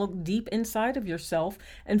yourself and look deep inside of yourself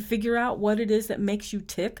and figure out what it is that makes you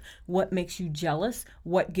tick, what makes you jealous,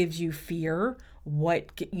 what gives you fear, you're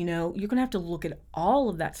going to have to look at all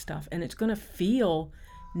of that stuff, and it's going to feel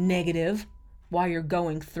negative while you're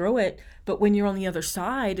going through it. But when you're on the other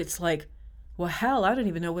side, it's like, well, hell, I don't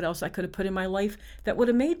even know what else I could have put in my life that would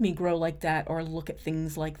have made me grow like that or look at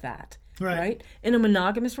things like that. Right? In a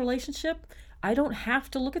monogamous relationship, I don't have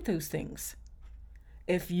to look at those things.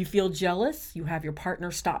 If you feel jealous, you have your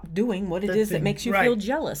partner stop doing what it is that makes you feel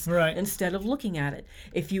jealous instead of looking at it.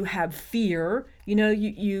 If you have fear,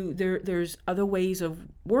 there's other ways of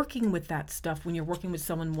working with that stuff when you're working with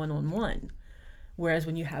someone one-on-one. Whereas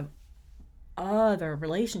when you have other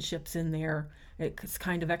relationships in there, it's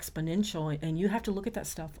kind of exponential, and you have to look at that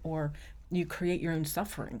stuff or you create your own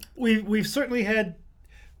suffering. We've certainly had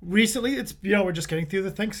recently, it's we're just getting through the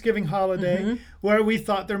Thanksgiving holiday, where we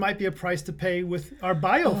thought there might be a price to pay with our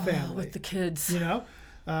bio family, with the kids,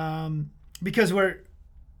 because we're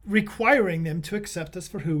requiring them to accept us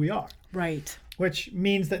for who we are, right? Which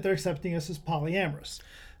means that they're accepting us as polyamorous.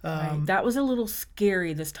 Right. That was a little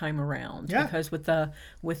scary this time around, because with the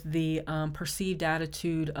perceived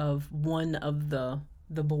attitude of one of the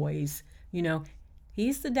boys,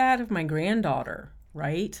 he's the dad of my granddaughter.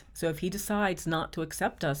 Right? So if he decides not to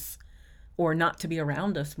accept us or not to be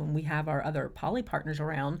around us when we have our other poly partners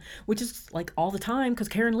around, which is like all the time because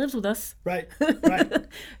Karen lives with us. Right.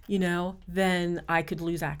 Then I could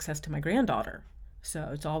lose access to my granddaughter.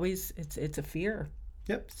 So it's always, it's a fear.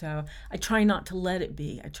 Yep. So I try not to let it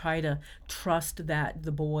be. I try to trust that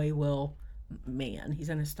the boy will, he's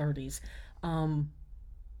in his 30s,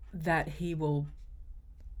 that he will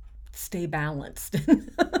stay balanced.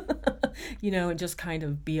 And just kind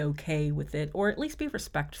of be okay with it, or at least be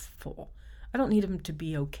respectful. I don't need him to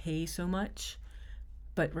be okay so much,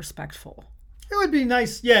 but respectful. It would be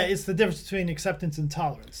nice. Yeah, it's the difference between acceptance and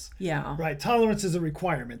tolerance. Yeah. Right. Tolerance is a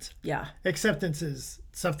requirement. Yeah. Acceptance is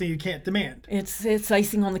something you can't demand. It's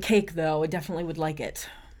icing on the cake, though. I definitely would like it.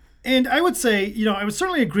 And I would say, I would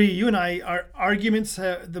certainly agree. You and I, our arguments,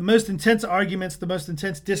 the most intense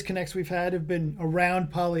disconnects we've had have been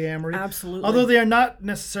around polyamory. Absolutely. Although they are not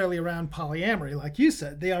necessarily around polyamory, like you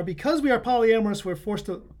said. They are because we are polyamorous, we're forced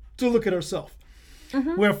to look at ourselves.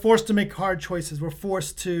 Mm-hmm. We're forced to make hard choices.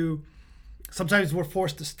 Sometimes we're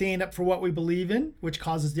forced to stand up for what we believe in, which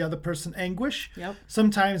causes the other person anguish. Yep.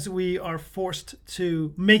 Sometimes we are forced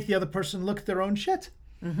to make the other person look at their own shit.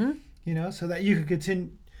 Mm-hmm. So that you can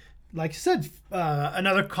continue. Like you said,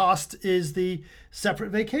 another cost is the separate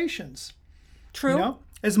vacations. True.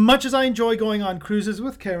 As much as I enjoy going on cruises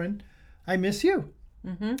with Karen, I miss you.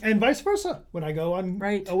 Mm-hmm. And vice versa. When I go on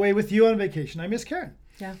away with you on vacation, I miss Karen.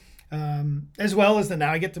 Yeah. As well as now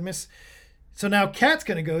I get to miss. So now Kat's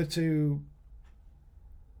going to go to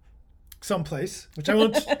someplace, which I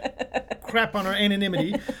won't crap on her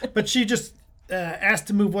anonymity, but she just asked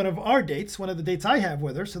to move one of the dates I have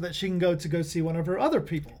with her, so that she can go see one of her other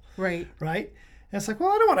people. Right. And it's like,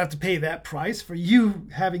 well, I don't want to have to pay that price for you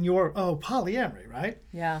having your polyamory, right?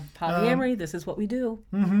 Yeah, polyamory. This is what we do.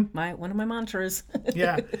 Mm-hmm. One of my mantras.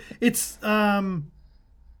 Yeah, it's as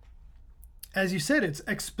you said, it's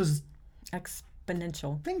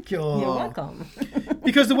exponential. Thank you. You're welcome.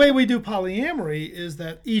 Because the way we do polyamory is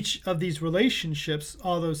that each of these relationships,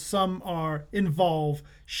 although some involve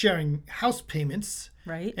sharing house payments,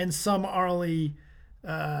 right, and some are only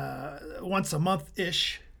once a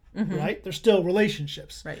month-ish, mm-hmm. right? They're still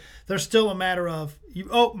relationships. Right. They're still a matter of,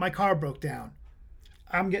 my car broke down.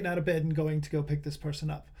 I'm getting out of bed and going to go pick this person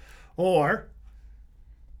up. Or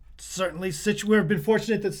certainly we've been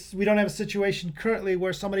fortunate that we don't have a situation currently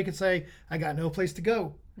where somebody could say, I got no place to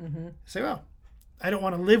go. Mm-hmm. Say, well, I don't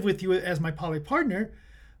want to live with you as my poly partner,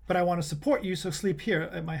 but I want to support you, so sleep here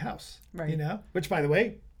at my house. Right. Which, by the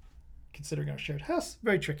way, considering our shared house,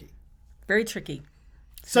 very tricky. Very tricky.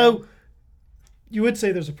 So you would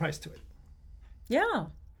say there's a price to it. Yeah.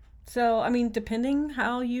 So, I mean, depending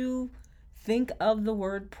how you think of the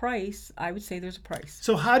word price, I would say there's a price.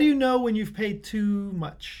 So how do you know when you've paid too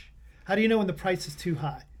much? How do you know when the price is too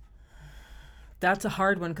high? That's a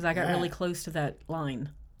hard one because I got really close to that line.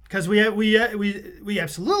 Because we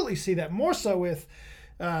absolutely see that more so with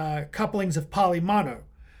couplings of polymono,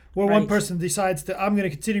 where one person decides that I'm going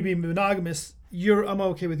to continue being monogamous. I'm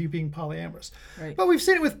okay with you being polyamorous. Right. But we've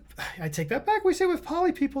seen it with, I take that back, we see it with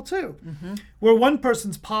poly people too. Mm-hmm. Where one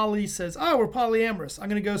person's poly says, oh, we're polyamorous. I'm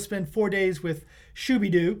going to go spend 4 days with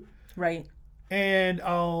Shooby-Doo. Right. And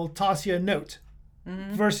I'll toss you a note.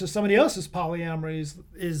 Mm-hmm. Versus somebody else's polyamory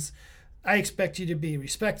is I expect you to be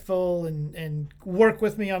respectful and work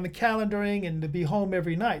with me on the calendaring and to be home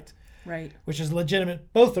every night. Right. Which is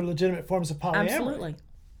legitimate. Both are legitimate forms of polyamory. Absolutely.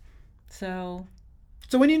 So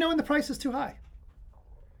when you know when the price is too high?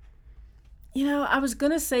 You know, I was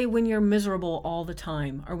going to say when you're miserable all the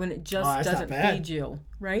time or when it just doesn't feed you,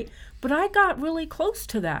 right? But I got really close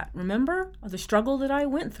to that. Remember the struggle that I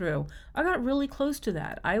went through? I got really close to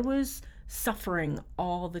that. I was suffering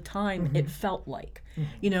all the time, mm-hmm. It felt like,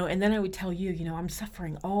 mm-hmm. And then I would tell you, I'm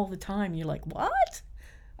suffering all the time. You're like, what?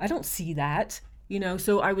 I don't see that,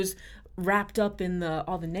 So I was wrapped up in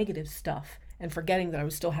all the negative stuff and forgetting that I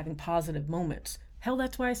was still having positive moments. Hell,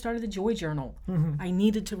 that's why I started the Joy Journal. Mm-hmm. I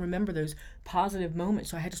needed to remember those positive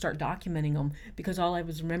moments, so I had to start documenting them because all I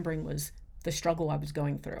was remembering was the struggle I was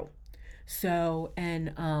going through. So,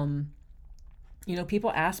 and,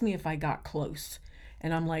 people ask me if I got close,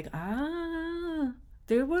 and I'm like,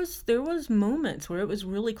 there was moments where it was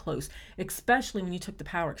really close, especially when you took the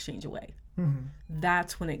power exchange away. Mm-hmm.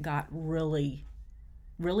 That's when it got really,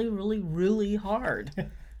 really, really, really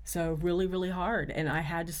hard. So really, really hard. And I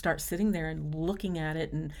had to start sitting there and looking at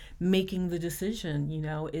it and making the decision,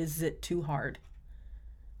 is it too hard?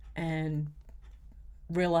 And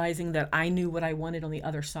realizing that I knew what I wanted on the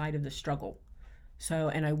other side of the struggle. So,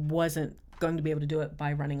 and I wasn't going to be able to do it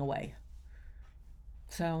by running away.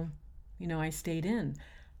 So, I stayed in.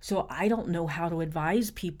 So I don't know how to advise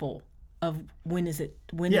people of when is it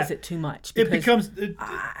too much? Because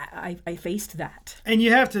I faced that. And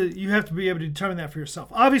you have to be able to determine that for yourself.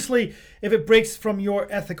 Obviously, if it breaks from your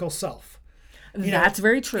ethical self. That's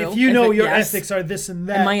very true. If you know your ethics are this and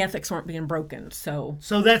that. And my ethics weren't being broken. So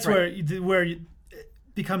that's where it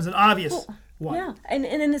becomes an obvious one. Yeah. And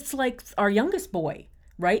it's like our youngest boy,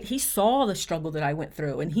 right? He saw the struggle that I went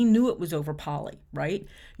through and he knew it was over poly, right?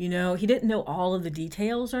 He didn't know all of the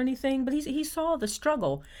details or anything, but he saw the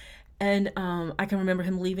struggle. And I can remember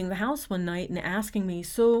him leaving the house one night and asking me,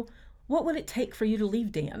 so what would it take for you to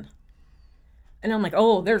leave Dan? And I'm like,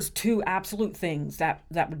 oh, there's two absolute things that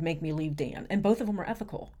would make me leave Dan. And both of them are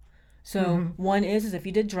ethical. So mm-hmm. One is if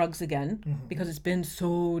you did drugs again, mm-hmm. because it's been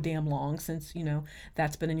so damn long since,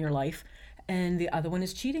 that's been in your life. And the other one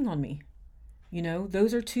is cheating on me.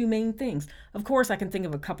 Those are two main things. Of course, I can think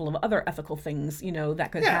of a couple of other ethical things, that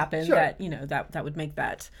could happen sure. that would make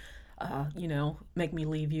that, make me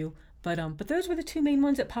leave you. But those were the two main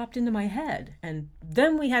ones that popped into my head. And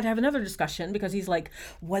then we had to have another discussion because he's like,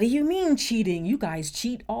 what do you mean cheating? You guys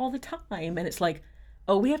cheat all the time. And it's like,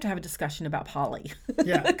 oh, we have to have a discussion about poly.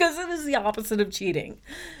 Yeah. Because it is the opposite of cheating.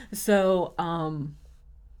 So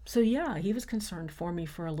yeah, he was concerned for me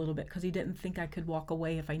for a little bit because he didn't think I could walk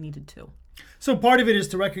away if I needed to. So part of it is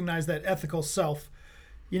to recognize that ethical self,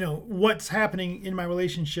 what's happening in my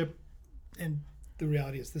relationship, and the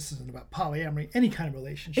reality is this isn't about polyamory, any kind of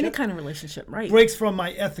relationship. Right. Breaks from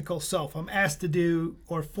my ethical self. I'm asked to do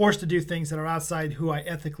or forced to do things that are outside who I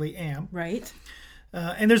ethically am. Right.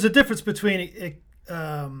 And there's a difference between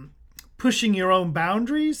pushing your own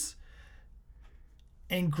boundaries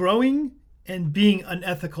and growing and being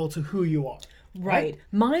unethical to who you are. Right.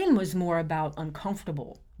 Mine was more about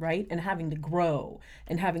uncomfortable, right? And having to grow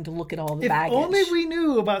and having to look at all the baggage. If only we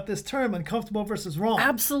knew about this term, uncomfortable versus wrong.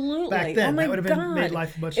 Absolutely. Back then, that would have made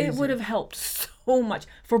life much easier. It would have helped so much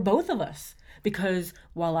for both of us. Because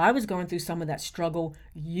while I was going through some of that struggle,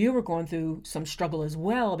 you were going through some struggle as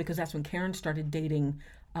well, because that's when Karen started dating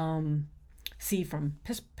C from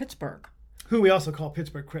Pittsburgh. Who we also call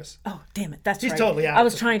Pittsburgh Chris. Oh, damn it. That's He's right. Totally out. I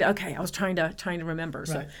was trying to remember.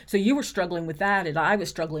 Right. So you were struggling with that and I was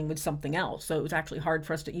struggling with something else. So it was actually hard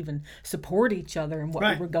for us to even support each other in what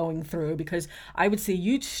we were going through, because I would see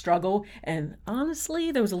you struggle and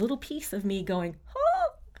honestly, there was a little piece of me going, oh,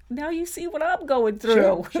 now you see what I'm going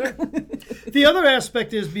through. Sure. The other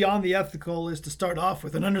aspect is beyond the ethical is to start off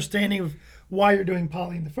with an understanding of why you're doing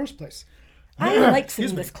poly in the first place. I like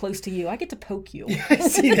sitting this close to you. I get to poke you. Yeah, I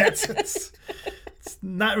see that. It's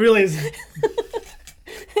not really as...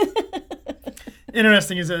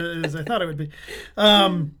 interesting as I thought it would be,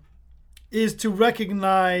 is to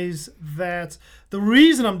recognize that the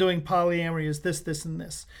reason I'm doing polyamory is this, and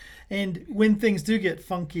this. And when things do get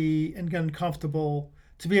funky and uncomfortable,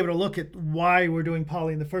 to be able to look at why we're doing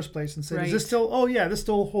poly in the first place and say, right. Is this still, this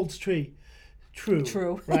still holds true.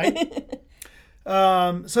 True. Right?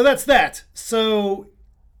 So that's that. So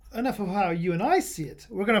enough of how you and I see it.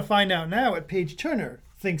 We're going to find out now what Paige Turner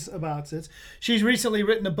thinks about it. She's recently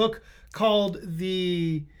written a book called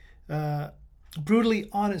The Brutally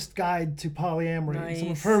Honest Guide to Polyamory. Nice. And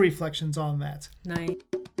some of her reflections on that. Nice.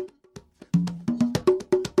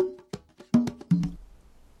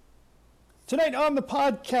 Tonight on the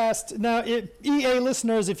podcast, now, EA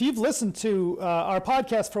listeners, if you've listened to our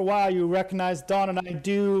podcast for a while, you recognize Dawn and I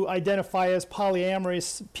do identify as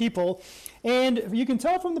polyamorous people. And you can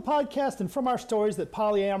tell from the podcast and from our stories that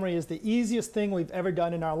polyamory is the easiest thing we've ever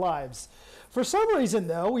done in our lives. For some reason,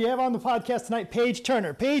 though, we have on the podcast tonight Paige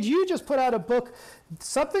Turner. Paige, you just put out a book,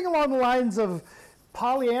 something along the lines of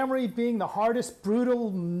polyamory being the hardest,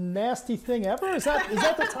 brutal, nasty thing ever? Is that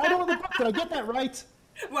the title of the book? Did I get that right?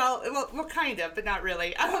 Well, kind of, but not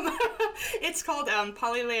really. It's called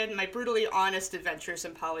Polyland: My Brutally Honest Adventures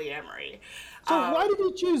in Polyamory. So why did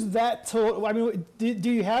you choose that? Do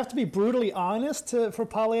you have to be brutally honest for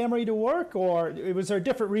polyamory to work, or was there a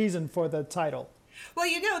different reason for the title? Well,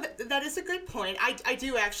 that is a good point. I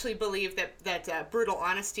do actually believe that brutal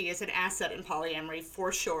honesty is an asset in polyamory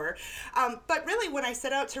for sure. But really, when I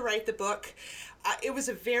set out to write the book, it was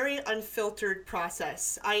a very unfiltered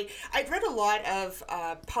process. I'd read a lot of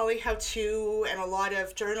poly how-to and a lot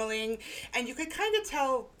of journaling, and you could kind of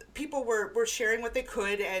tell people were sharing what they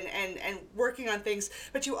could and working on things,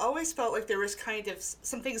 but you always felt like there was kind of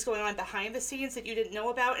some things going on behind the scenes that you didn't know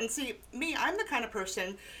about. And see, me, I'm the kind of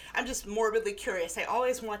person, I'm just morbidly curious. I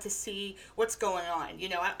always want to see what's going on.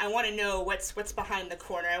 I want to know what's behind the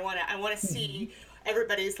corner. I want to see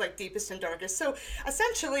everybody's like deepest and darkest. So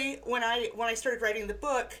essentially, when I started writing the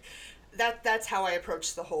book, that's how I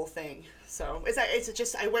approached the whole thing. So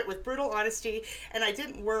I went with brutal honesty, and I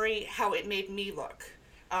didn't worry how it made me look.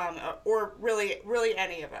 Or really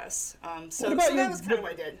any of us. So that was kind of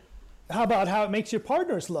what I did. How about how it makes your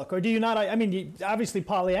partners look? Or do you not? Obviously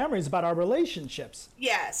polyamory is about our relationships.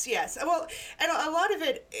 Yes. Well, and a lot of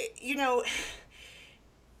it,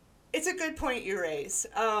 it's a good point you raise.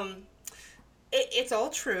 It's all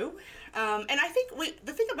true. And I think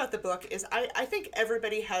the thing about the book is I think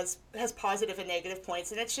everybody has positive and negative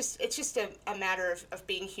points, and it's just a matter of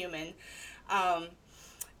being human.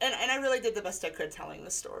 And I really did the best I could telling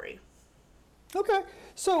the story. Okay.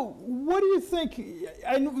 So what do you think,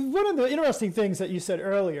 and one of the interesting things that you said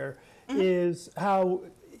earlier is how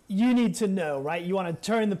you need to know, right? You want to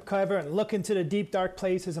turn the cover and look into the deep, dark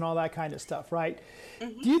places and all that kind of stuff, right?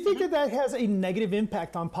 Do you think that has a negative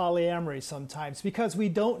impact on polyamory sometimes because we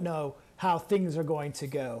don't know how things are going to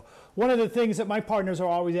go? One of the things that my partners are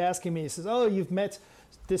always asking me is, you've met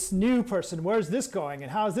this new person, where's this going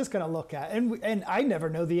and how is this going to look at? And I never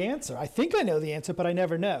know the answer. I think I know the answer, but I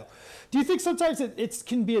never know. Do you think sometimes it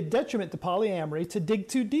can be a detriment to polyamory to dig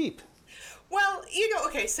too deep? Well,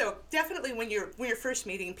 okay, so definitely when you're first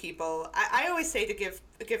meeting people, I always say to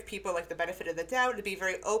give people like the benefit of the doubt, to be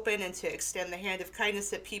very open and to extend the hand of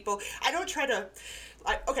kindness at people. I don't try to,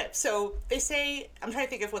 so they say, I'm trying to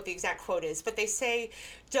think of what the exact quote is, but they say,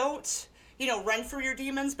 don't, run for your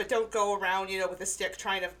demons, but don't go around, with a stick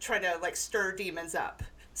trying to like stir demons up.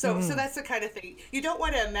 So that's the kind of thing. You don't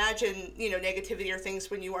want to imagine, negativity or things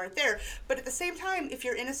when you aren't there. But at the same time, if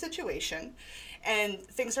you're in a situation and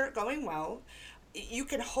things aren't going well, you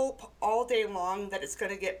can hope all day long that it's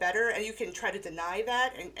going to get better, and you can try to deny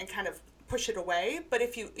that and kind of push it away. But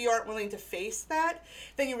if you aren't willing to face that,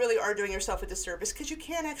 then you really are doing yourself a disservice, because you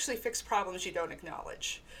can't actually fix problems you don't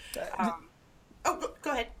acknowledge. Go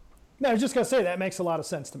ahead. No, I was just going to say that makes a lot of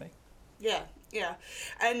sense to me. Yeah.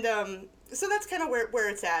 And so that's kind of where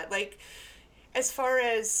it's at. Like, as far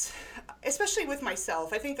as, especially with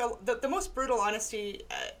myself, I think the most brutal honesty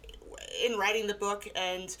in writing the book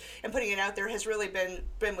and putting it out there has really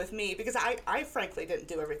been with me, because I frankly didn't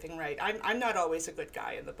do everything right. I'm not always a good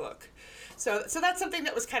guy in the book. So that's something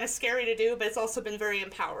that was kind of scary to do, but it's also been very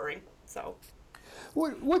empowering. So.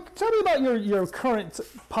 Tell me about your current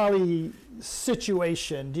poly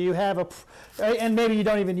situation. Do you have and maybe you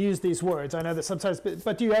don't even use these words, I know that sometimes,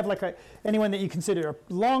 but do you have like anyone that you consider a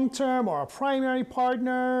long-term or a primary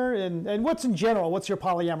partner? And what's in general, what's your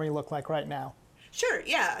polyamory look like right now? Sure,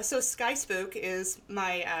 yeah. So Sky Spook is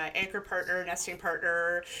my anchor partner, nesting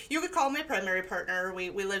partner. You could call him my primary partner. We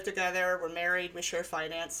live together, we're married, we share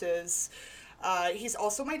finances. He's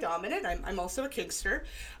also my dominant. I'm also a kinkster.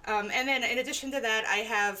 And then in addition to that, I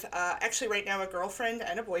have actually right now a girlfriend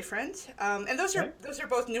and a boyfriend. And those are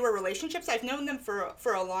both newer relationships. I've known them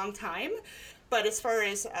for a long time, but as far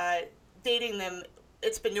as dating them,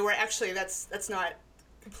 it's been newer. Actually, that's not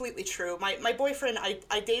completely true. My boyfriend,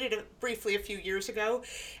 I dated briefly a few years ago,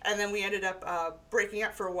 and then we ended up breaking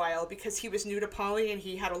up for a while because he was new to poly and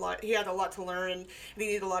he had a lot to learn, and he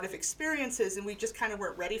needed a lot of experiences, and we just kind of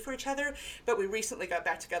weren't ready for each other. But we recently got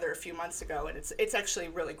back together a few months ago, and it's actually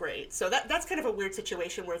really great. So that's kind of a weird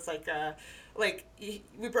situation where it's like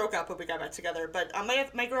we broke up but we got back together. But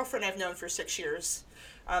my girlfriend I've known for 6 years,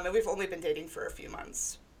 and we've only been dating for a few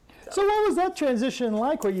months. So what was that transition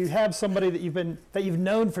like, where you have somebody that you've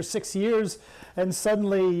known for 6 years, and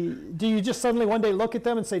do you just suddenly one day look at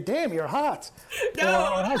them and say, "Damn, you're hot"? No.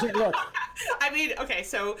 Or how's it look? I mean, okay,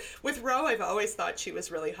 so with Ro, I've always thought she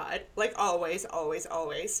was really hot, like always.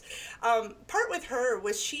 Part with her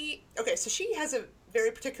was she has a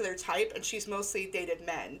very particular type, and she's mostly dated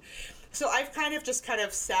men. So I've kind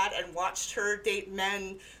of sat and watched her date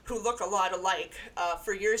men who look a lot alike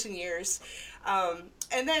for years and years.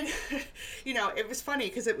 And then, it was funny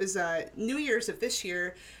because it was New Year's of this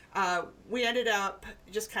year. We ended up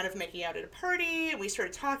just kind of making out at a party, and we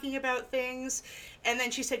started talking about things. And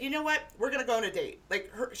then she said, "You know what? We're going to go on a date."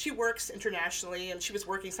 Like, she works internationally, and she was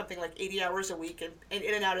working something like 80 hours a week and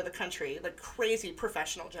in and out of the country, like crazy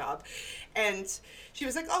professional job. And she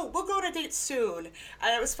was like, "Oh, we'll go on a date soon."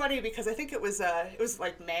 And it was funny because I think it was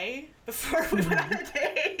like May before we went on a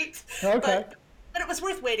date. Okay. But it was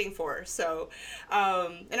worth waiting for. So,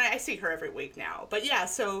 and I see her every week now. But yeah,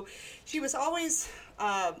 so she was always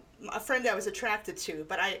a friend I was attracted to,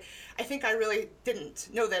 but I think I really didn't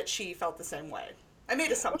know that she felt the same way. I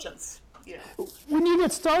made assumptions. When you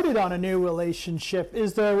get started on a new relationship,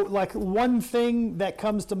 is there like one thing that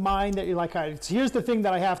comes to mind that you're like, all right, so here's the thing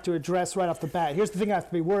that I have to address right off the bat. Here's the thing I have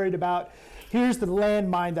to be worried about. Here's the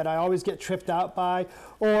landmine that I always get tripped out by.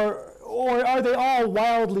 Or are they all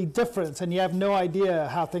wildly different and you have no idea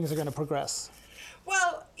how things are going to progress?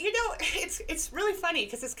 Well, it's really funny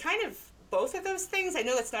because it's kind of both of those things. I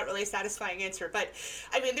know that's not really a satisfying answer, but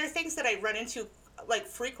I mean, there are things that I run into like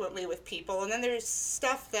frequently with people, and then there's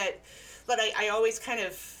stuff that I always kind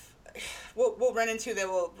of will run into that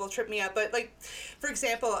will trip me up. But like, for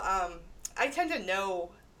example, I tend to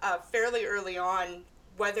know fairly early on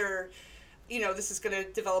whether this is going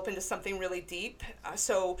to develop into something really deep.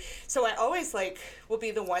 So I always will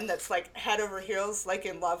be the one that's like head over heels, like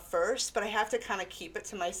in love first, but I have to kind of keep it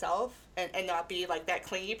to myself and not be like that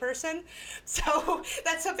clingy person. So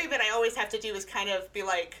that's something that I always have to do, is kind of be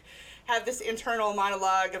like, have this internal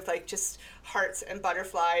monologue of like just hearts and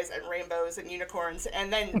butterflies and rainbows and unicorns,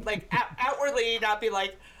 and then like outwardly not be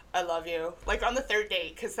like, "I love you," like on the third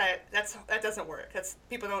date, because that doesn't work.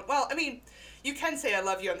 People don't. Well, I mean, you can say "I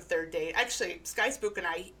love you" on the third date. Actually, Sky Spook and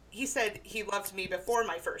he said he loved me before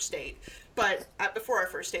my first date, but before our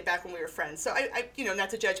first date, back when we were friends. So I not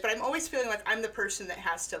to judge, but I'm always feeling like I'm the person that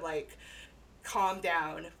has to like calm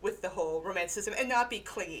down with the whole romanticism and not be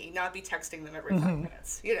clingy, not be texting them every 5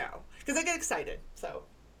 minutes, because I get excited. So.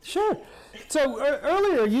 Sure. So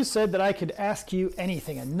earlier you said that I could ask you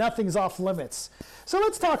anything and nothing's off limits. So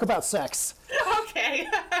let's talk about sex. Okay,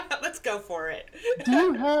 let's go for it. Do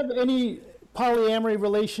you have any polyamory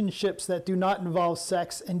relationships that do not involve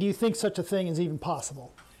sex, and do you think such a thing is even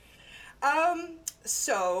possible?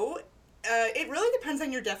 It really depends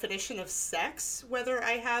on your definition of sex, whether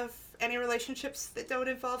I have any relationships that don't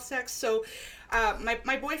involve sex. So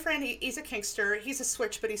my boyfriend, he's a kinkster. He's a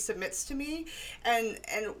switch, but he submits to me, and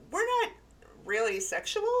we're not really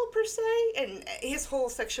sexual per se, and his whole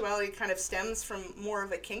sexuality kind of stems from more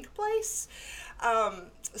of a kink place.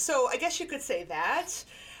 So I guess you could say that.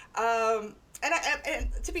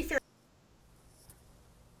 And to be fair,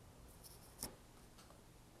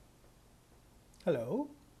 hello.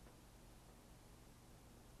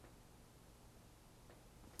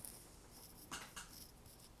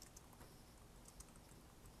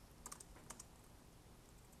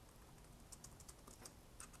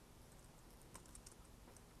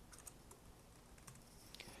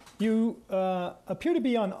 You appear to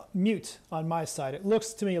be on mute on my side. It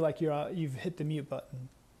looks to me like you've hit the mute button.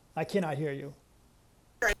 I cannot hear you.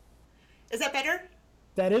 Is that better?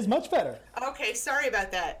 That is much better. Okay, sorry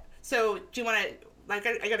about that. So do you want to, I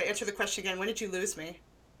got to answer the question again. When did you lose me?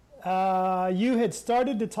 You had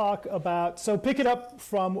started to talk about, so pick it up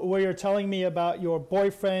from where you're telling me about your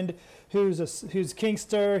boyfriend who's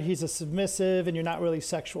kinkster, he's a submissive, and you're not really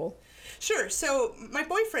sexual. Sure. So my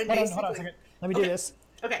boyfriend Hold on a second. Let me do this.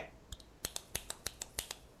 Okay.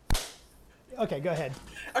 Okay, go ahead.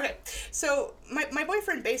 Okay, So my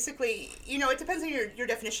boyfriend basically, it depends on your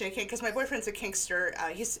definition of kink, because my boyfriend's a kinkster.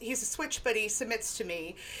 He's a switch, but he submits to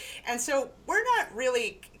me. And so we're not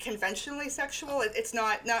really conventionally sexual. It's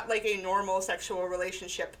not like a normal sexual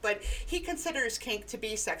relationship, but he considers kink to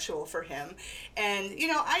be sexual for him. And,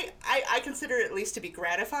 I consider it at least to be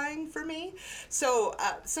gratifying for me. So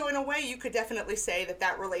in a way, you could definitely say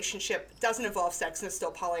that relationship doesn't involve sex and is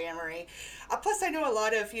still polyamory. Plus, I know a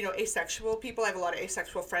lot of, asexual people. I have a lot of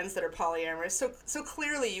asexual friends that are polyamorous. So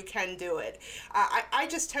clearly you can do it. I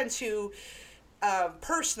just tend to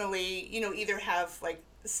personally, either have like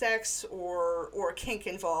sex or kink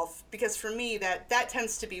involved, because for me that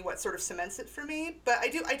tends to be what sort of cements it for me. But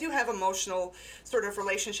I do have emotional sort of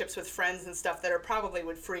relationships with friends and stuff that are probably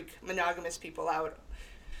would freak monogamous people out.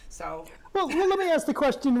 So well, let me ask the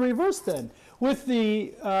question in reverse then. With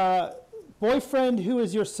the boyfriend who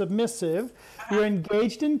is your submissive, you're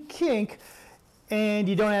engaged in kink, and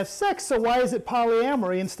you don't have sex, so why is it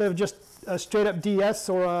polyamory instead of just a straight up DS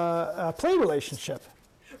or a play relationship?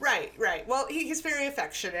 Right. Well, he's very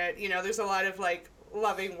affectionate. There's a lot of like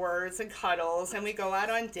loving words and cuddles, and we go out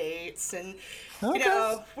on dates, and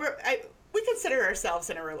okay. We consider ourselves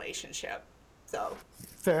in a relationship. So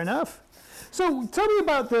fair enough. So tell me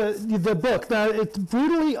about the book. Now, it's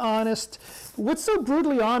brutally honest. What's so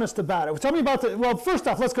brutally honest about it? Tell me about well, first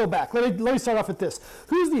off, let's go back. Let me start off with this.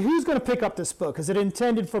 Who's going to pick up this book? Is it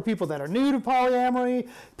intended for people that are new to polyamory,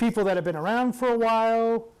 people that have been around for a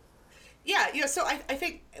while? Yeah, so I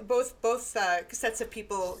think both sets of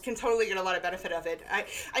people can totally get a lot of benefit of it. I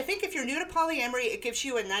think if you're new to polyamory, it gives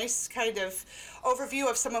you a nice kind of overview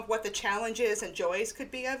of some of what the challenges and joys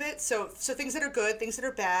could be of it. So things that are good, things that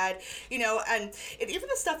are bad, and even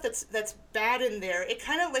the stuff that's bad in there, it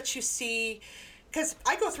kind of lets you see. Because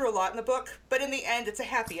I go through a lot in the book, but in the end, it's a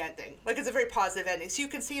happy ending. Like, it's a very positive ending. So you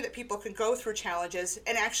can see that people can go through challenges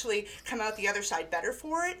and actually come out the other side better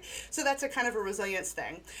for it. So that's a kind of a resilience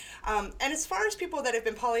thing. And as far as people that have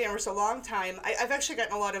been polyamorous a long time, I've actually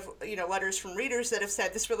gotten a lot of, letters from readers that have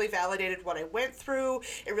said this really validated what I went through.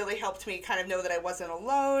 It really helped me kind of know that I wasn't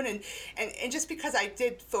alone. And just because I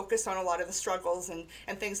did focus on a lot of the struggles and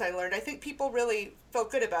things I learned, I think people really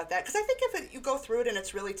felt good about that. Because I think if you go through it and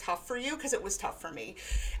it's really tough for you, because it was tough for me,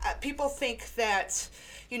 people think that,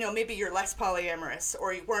 maybe you're less polyamorous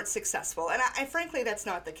or you weren't successful. And I frankly, that's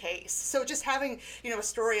not the case. So just having, a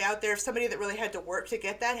story out there of somebody that really had to work to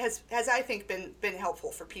get that has I think, been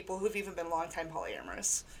helpful for people who've even been longtime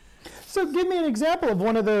polyamorous. So give me an example of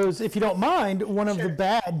one of those, if you don't mind, one of Sure. the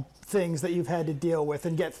bad things that you've had to deal with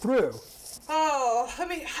and get through. Oh,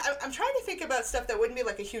 I'm trying to think about stuff that wouldn't be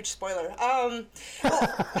like a huge spoiler.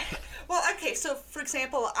 Well, okay, so for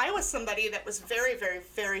example, I was somebody that was very, very,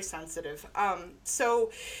 very sensitive.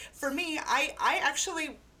 So for me, I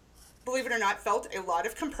actually, believe it or not, felt a lot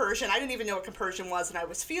of compersion. I didn't even know what compersion was, and I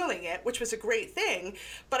was feeling it, which was a great thing,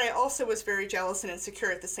 but I also was very jealous and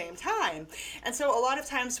insecure at the same time. And so a lot of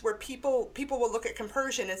times where people will look at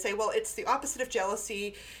compersion and say, well, it's the opposite of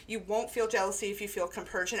jealousy. You won't feel jealousy if you feel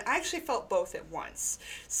compersion. I actually felt both at once.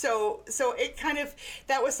 So it kind of,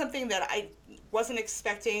 that was something that I wasn't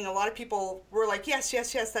expecting. A lot of people were like, yes,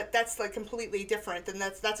 that's like completely different, and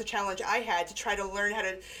that's a challenge I had to try to learn how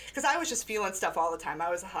to, because I was just feeling stuff all the time. I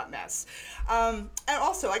was a hot mess. And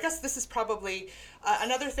also, I guess this is probably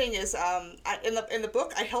another thing is in the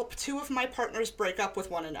book, I help two of my partners break up with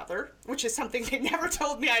one another, which is something they never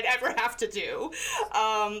told me I'd ever have to do.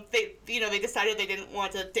 They decided they didn't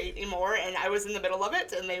want to date anymore, and I was in the middle of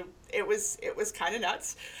it, and it was kind of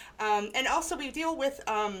nuts. And also, we deal with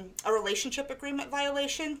a relationship agreement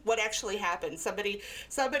violation. What actually happened? Somebody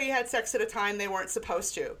had sex at a time they weren't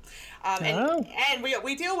supposed to, and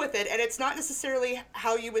we deal with it. And it's not necessarily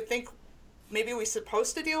how you would think maybe we're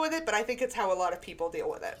supposed to deal with it, but I think it's how a lot of people deal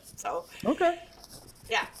with it. So okay,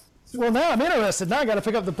 yeah. Well, now I'm interested. Now I got to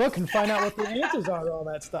pick up the book and find out what the answers are to all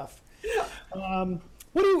that stuff.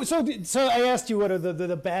 So I asked you what are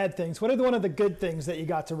the bad things. What are one of the good things that you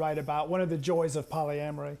got to write about? One of the joys of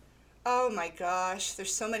polyamory? Oh my gosh,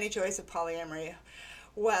 there's so many joys of polyamory.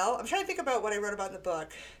 Well, I'm trying to think about what I wrote about in the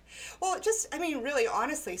book. Well, really,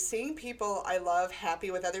 honestly, seeing people I love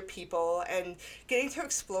happy with other people and getting to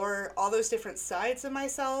explore all those different sides of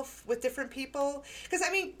myself with different people. Because,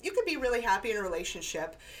 you could be really happy in a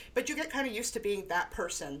relationship, but you get kind of used to being that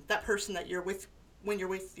person that you're with when you're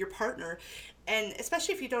with your partner. And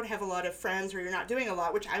especially if you don't have a lot of friends or you're not doing a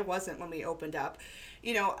lot, which I wasn't when we opened up,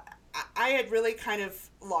 I had really kind of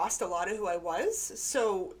lost a lot of who I was.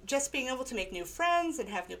 So just being able to make new friends and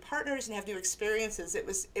have new partners and have new experiences, it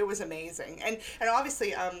was amazing. And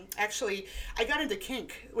obviously, actually, I got into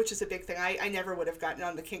kink, which is a big thing. I never would have gotten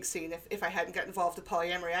on the kink scene if I hadn't got involved in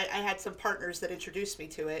polyamory. I had some partners that introduced me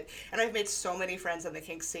to it, and I've made so many friends on the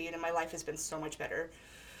kink scene, and my life has been so much better.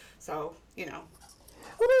 So, you know.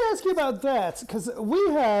 Let me ask you about that, because we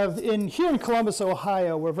have here in Columbus,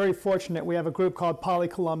 Ohio, we're very fortunate. We have a group called Poly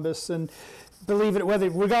Columbus, and believe it,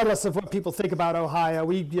 regardless of what people think about Ohio,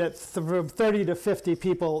 we get 30 to 50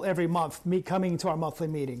 people every month coming to our monthly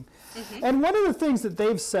meeting. Mm-hmm. And one of the things that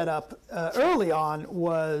they've set up early on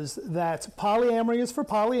was that polyamory is for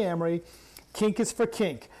polyamory, kink is for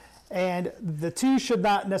kink. And the two should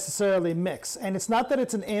not necessarily mix. And it's not that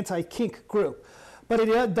it's an anti-kink group, but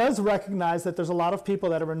it does recognize that there's a lot of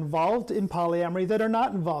people that are involved in polyamory that are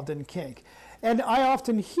not involved in kink. And I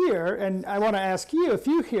often hear, and I want to ask you if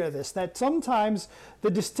you hear this, that sometimes the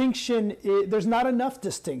distinction, there's not enough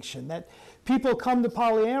distinction, that people come to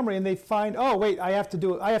polyamory and they find, oh, wait, I have to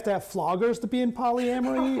have floggers to be in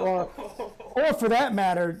polyamory, or for that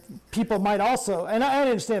matter, people might also, and I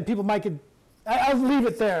understand people might get, I'll leave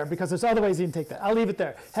it there because there's other ways you can take that. I'll leave it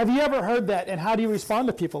there. Have you ever heard that, and how do you respond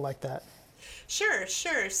to people like that? Sure.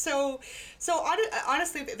 So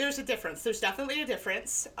honestly, there's a difference. There's definitely a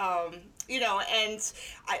difference. You know, and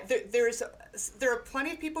there are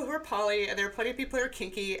plenty of people who are poly, and there are plenty of people who are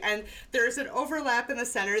kinky, and there's an overlap in the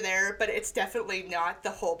center there, but it's definitely not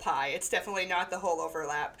the whole pie. It's definitely not the whole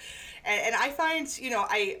overlap. And I find, you know,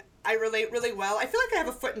 I relate really well. I feel like I have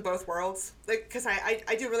a foot in both worlds, like, because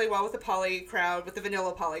I do really well with the poly crowd, with the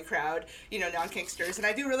vanilla poly crowd, you know, non-kinksters, and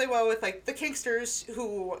I do really well with like the kinksters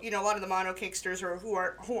who, you know, a lot of the mono kinksters or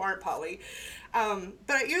who aren't poly. But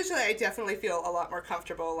I definitely feel a lot more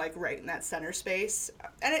comfortable like right in that center space.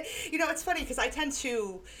 And it, you know, it's funny because I tend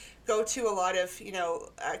to go to a lot of, you know,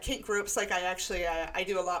 kink groups. Like I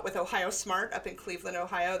do a lot with Ohio Smart up in Cleveland,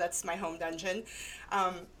 Ohio. That's my home dungeon.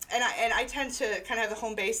 And I tend to kind of have the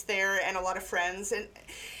home base there and a lot of friends. And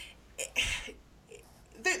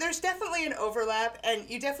there's definitely an overlap, and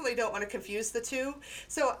you definitely don't want to confuse the two.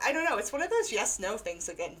 So I don't know. It's one of those yes/no things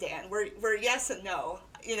again, Dan, where yes and no,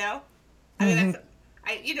 you know? I mean,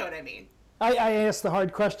 you know what I mean. I ask the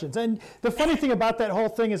hard questions. And the funny thing about that whole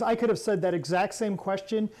thing is I could have said that exact same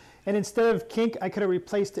question, and instead of kink, I could have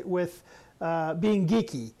replaced it with being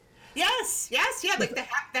geeky. Yes, yeah. Like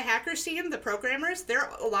the hacker scene, the programmers,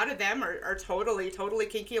 a lot of them are totally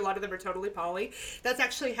kinky. A lot of them are totally poly. That's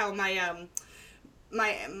actually how my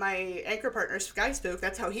my anchor partner Sky Spook,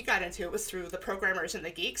 that's how he got into it, was through the programmers and the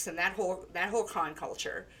geeks and that whole con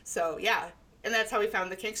culture. So yeah, and that's how he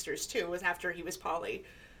found the kinksters too, was after he was poly.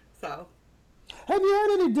 So. Have you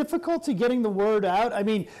had any difficulty getting the word out? I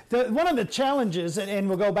mean, one of the challenges, and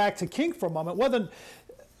we'll go back to kink for a moment,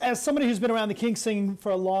 as somebody who's been around the kink scene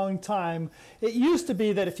for a long time, it used to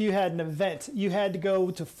be that if you had an event, you had to go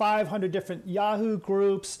to 500 different Yahoo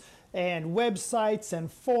groups and websites and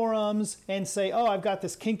forums and say, oh, I've got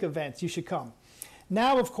this kink event, you should come.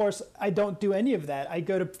 Now, of course, I don't do any of that. I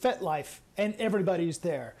go to FetLife and everybody's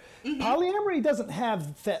there. Mm-hmm. Polyamory doesn't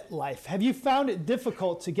have FetLife. Have you found it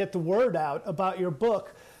difficult to get the word out about your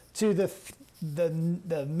book to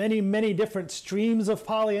the many, many different streams of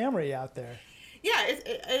polyamory out there? Yeah,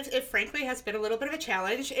 it frankly has been a little bit of a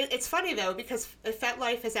challenge. It's funny, though, because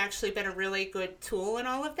FetLife has actually been a really good tool in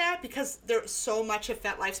all of that, because so much of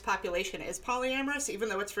FetLife's population is polyamorous, even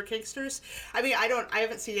though it's for kinksters. I mean, I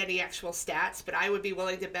haven't seen any actual stats, but I would be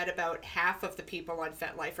willing to bet about half of the people on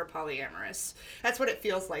FetLife are polyamorous. That's what it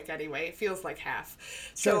feels like anyway. It feels like half.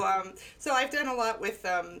 Sure. So I've done a lot with,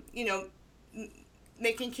 you know,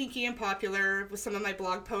 making kinky and popular with some of my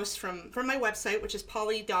blog posts from my website, which is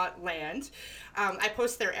poly.land. I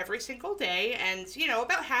post there every single day, and, you know,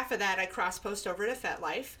 about half of that I cross-post over to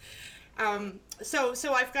FetLife.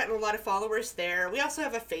 So I've gotten a lot of followers there. We also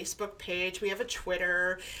have a Facebook page. We have a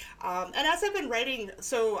Twitter. And as I've been writing,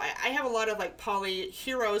 so I have a lot of like poly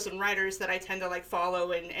heroes and writers that I tend to like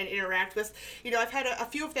follow and interact with. You know, I've had a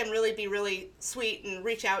few of them really be really sweet and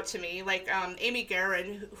reach out to me. Like Amy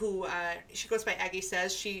Guerin, who she goes by Aggie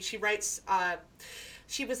Says. She writes...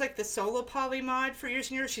 She was like the solo poly mod for years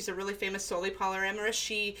and years. She's a really famous solo polyamorous.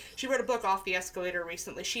 She wrote a book, Off the Escalator,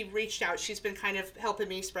 recently. She reached out. She's been kind of helping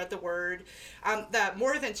me spread the word. The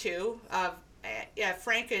More Than Two,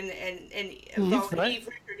 Frank and Eve, right?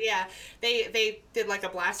 Yeah, they did like a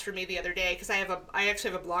blast for me the other day, because I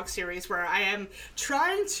actually have a blog series where I am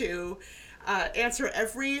trying to answer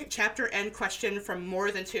every chapter end question from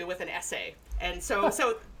More Than Two with an essay. And so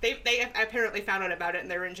they apparently found out about it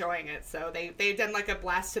and they're enjoying it. So they've done like a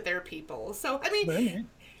blast to their people. So I mean,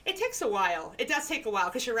 It takes a while. It does take a while,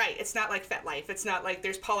 because you're right. It's not like FetLife. It's not like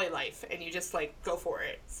there's PolyLife, and you just, like, go for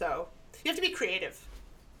it. So you have to be creative.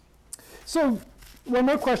 So, one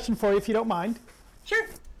more question for you, if you don't mind. Sure.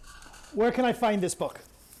 Where can I find this book?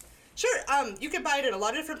 Sure. You can buy it at a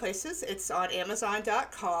lot of different places. It's on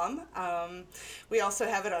Amazon.com. We also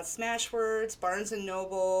have it on Smashwords, Barnes &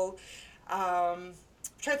 Noble. I'm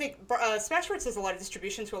trying to think. Smashwords has a lot of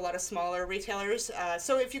distribution to a lot of smaller retailers.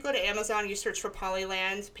 So if you go to Amazon, you search for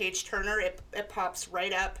Polyland, Page Turner, it pops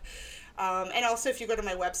right up. And also, if you go to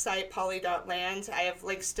my website, poly.land, I have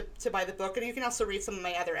links to buy the book, and you can also read some of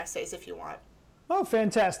my other essays if you want. Oh,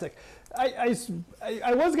 fantastic. I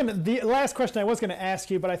was going to, the last question I was going to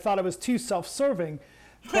ask you, but I thought it was too self-serving.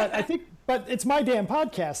 But but it's my damn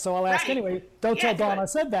podcast, so I'll ask anyway. Don't tell Dawn I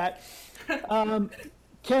said that.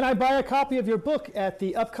 Can I buy a copy of your book at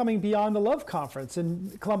the upcoming Beyond the Love conference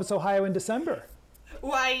in Columbus, Ohio in December?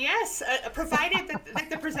 Why, yes, provided that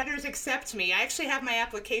the presenters accept me. I actually have my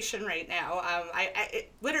application right now.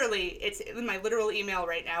 It's in my literal email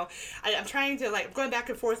right now. I'm trying to, like, going back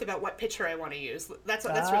and forth about what picture I want to use. That's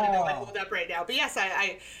really my hold up right now. But yes,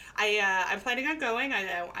 I'm planning on going.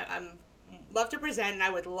 I'm love to present, and I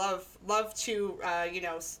would love to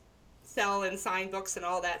sell and sign books and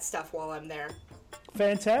all that stuff while I'm there.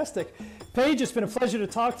 Fantastic. Paige, it's been a pleasure to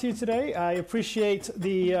talk to you today. I appreciate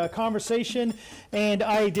the conversation, and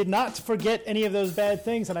I did not forget any of those bad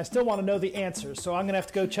things, and I still want to know the answers, so I'm going to have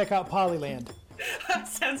to go check out Polyland.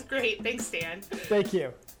 Sounds great. Thanks, Dan. Thank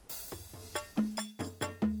you.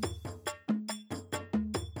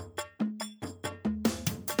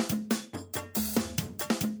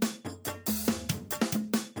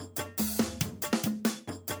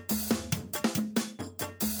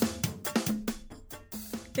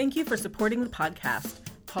 Thank you for supporting the podcast.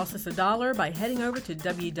 Toss us $1 by heading over to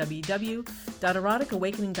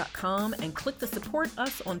www.eroticawakening.com and click the Support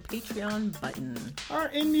Us on Patreon button. Our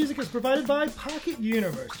end music is provided by Pocket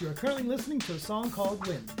Universe. You are currently listening to a song called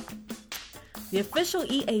Wind. The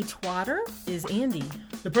official EA twatter is Andy.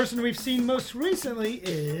 The person we've seen most recently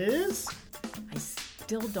is... I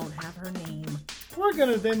still don't have her name. We're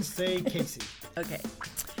going to then say Casey. Okay.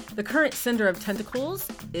 The current sender of tentacles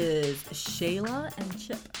is Shayla and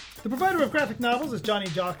Chip. The provider of graphic novels is Johnny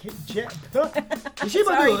Jock. Sorry,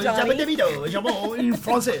 Johnny. In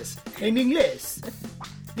français, in English.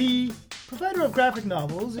 The provider of graphic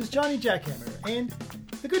novels is Johnny Jackhammer and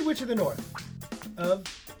the Good Witch of the North of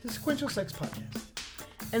the Sequential Sex Podcast.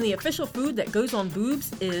 And the official food that goes on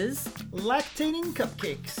boobs is... Lactating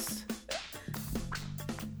Cupcakes.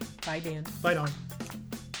 Bye, Dan. Bye, Dawn.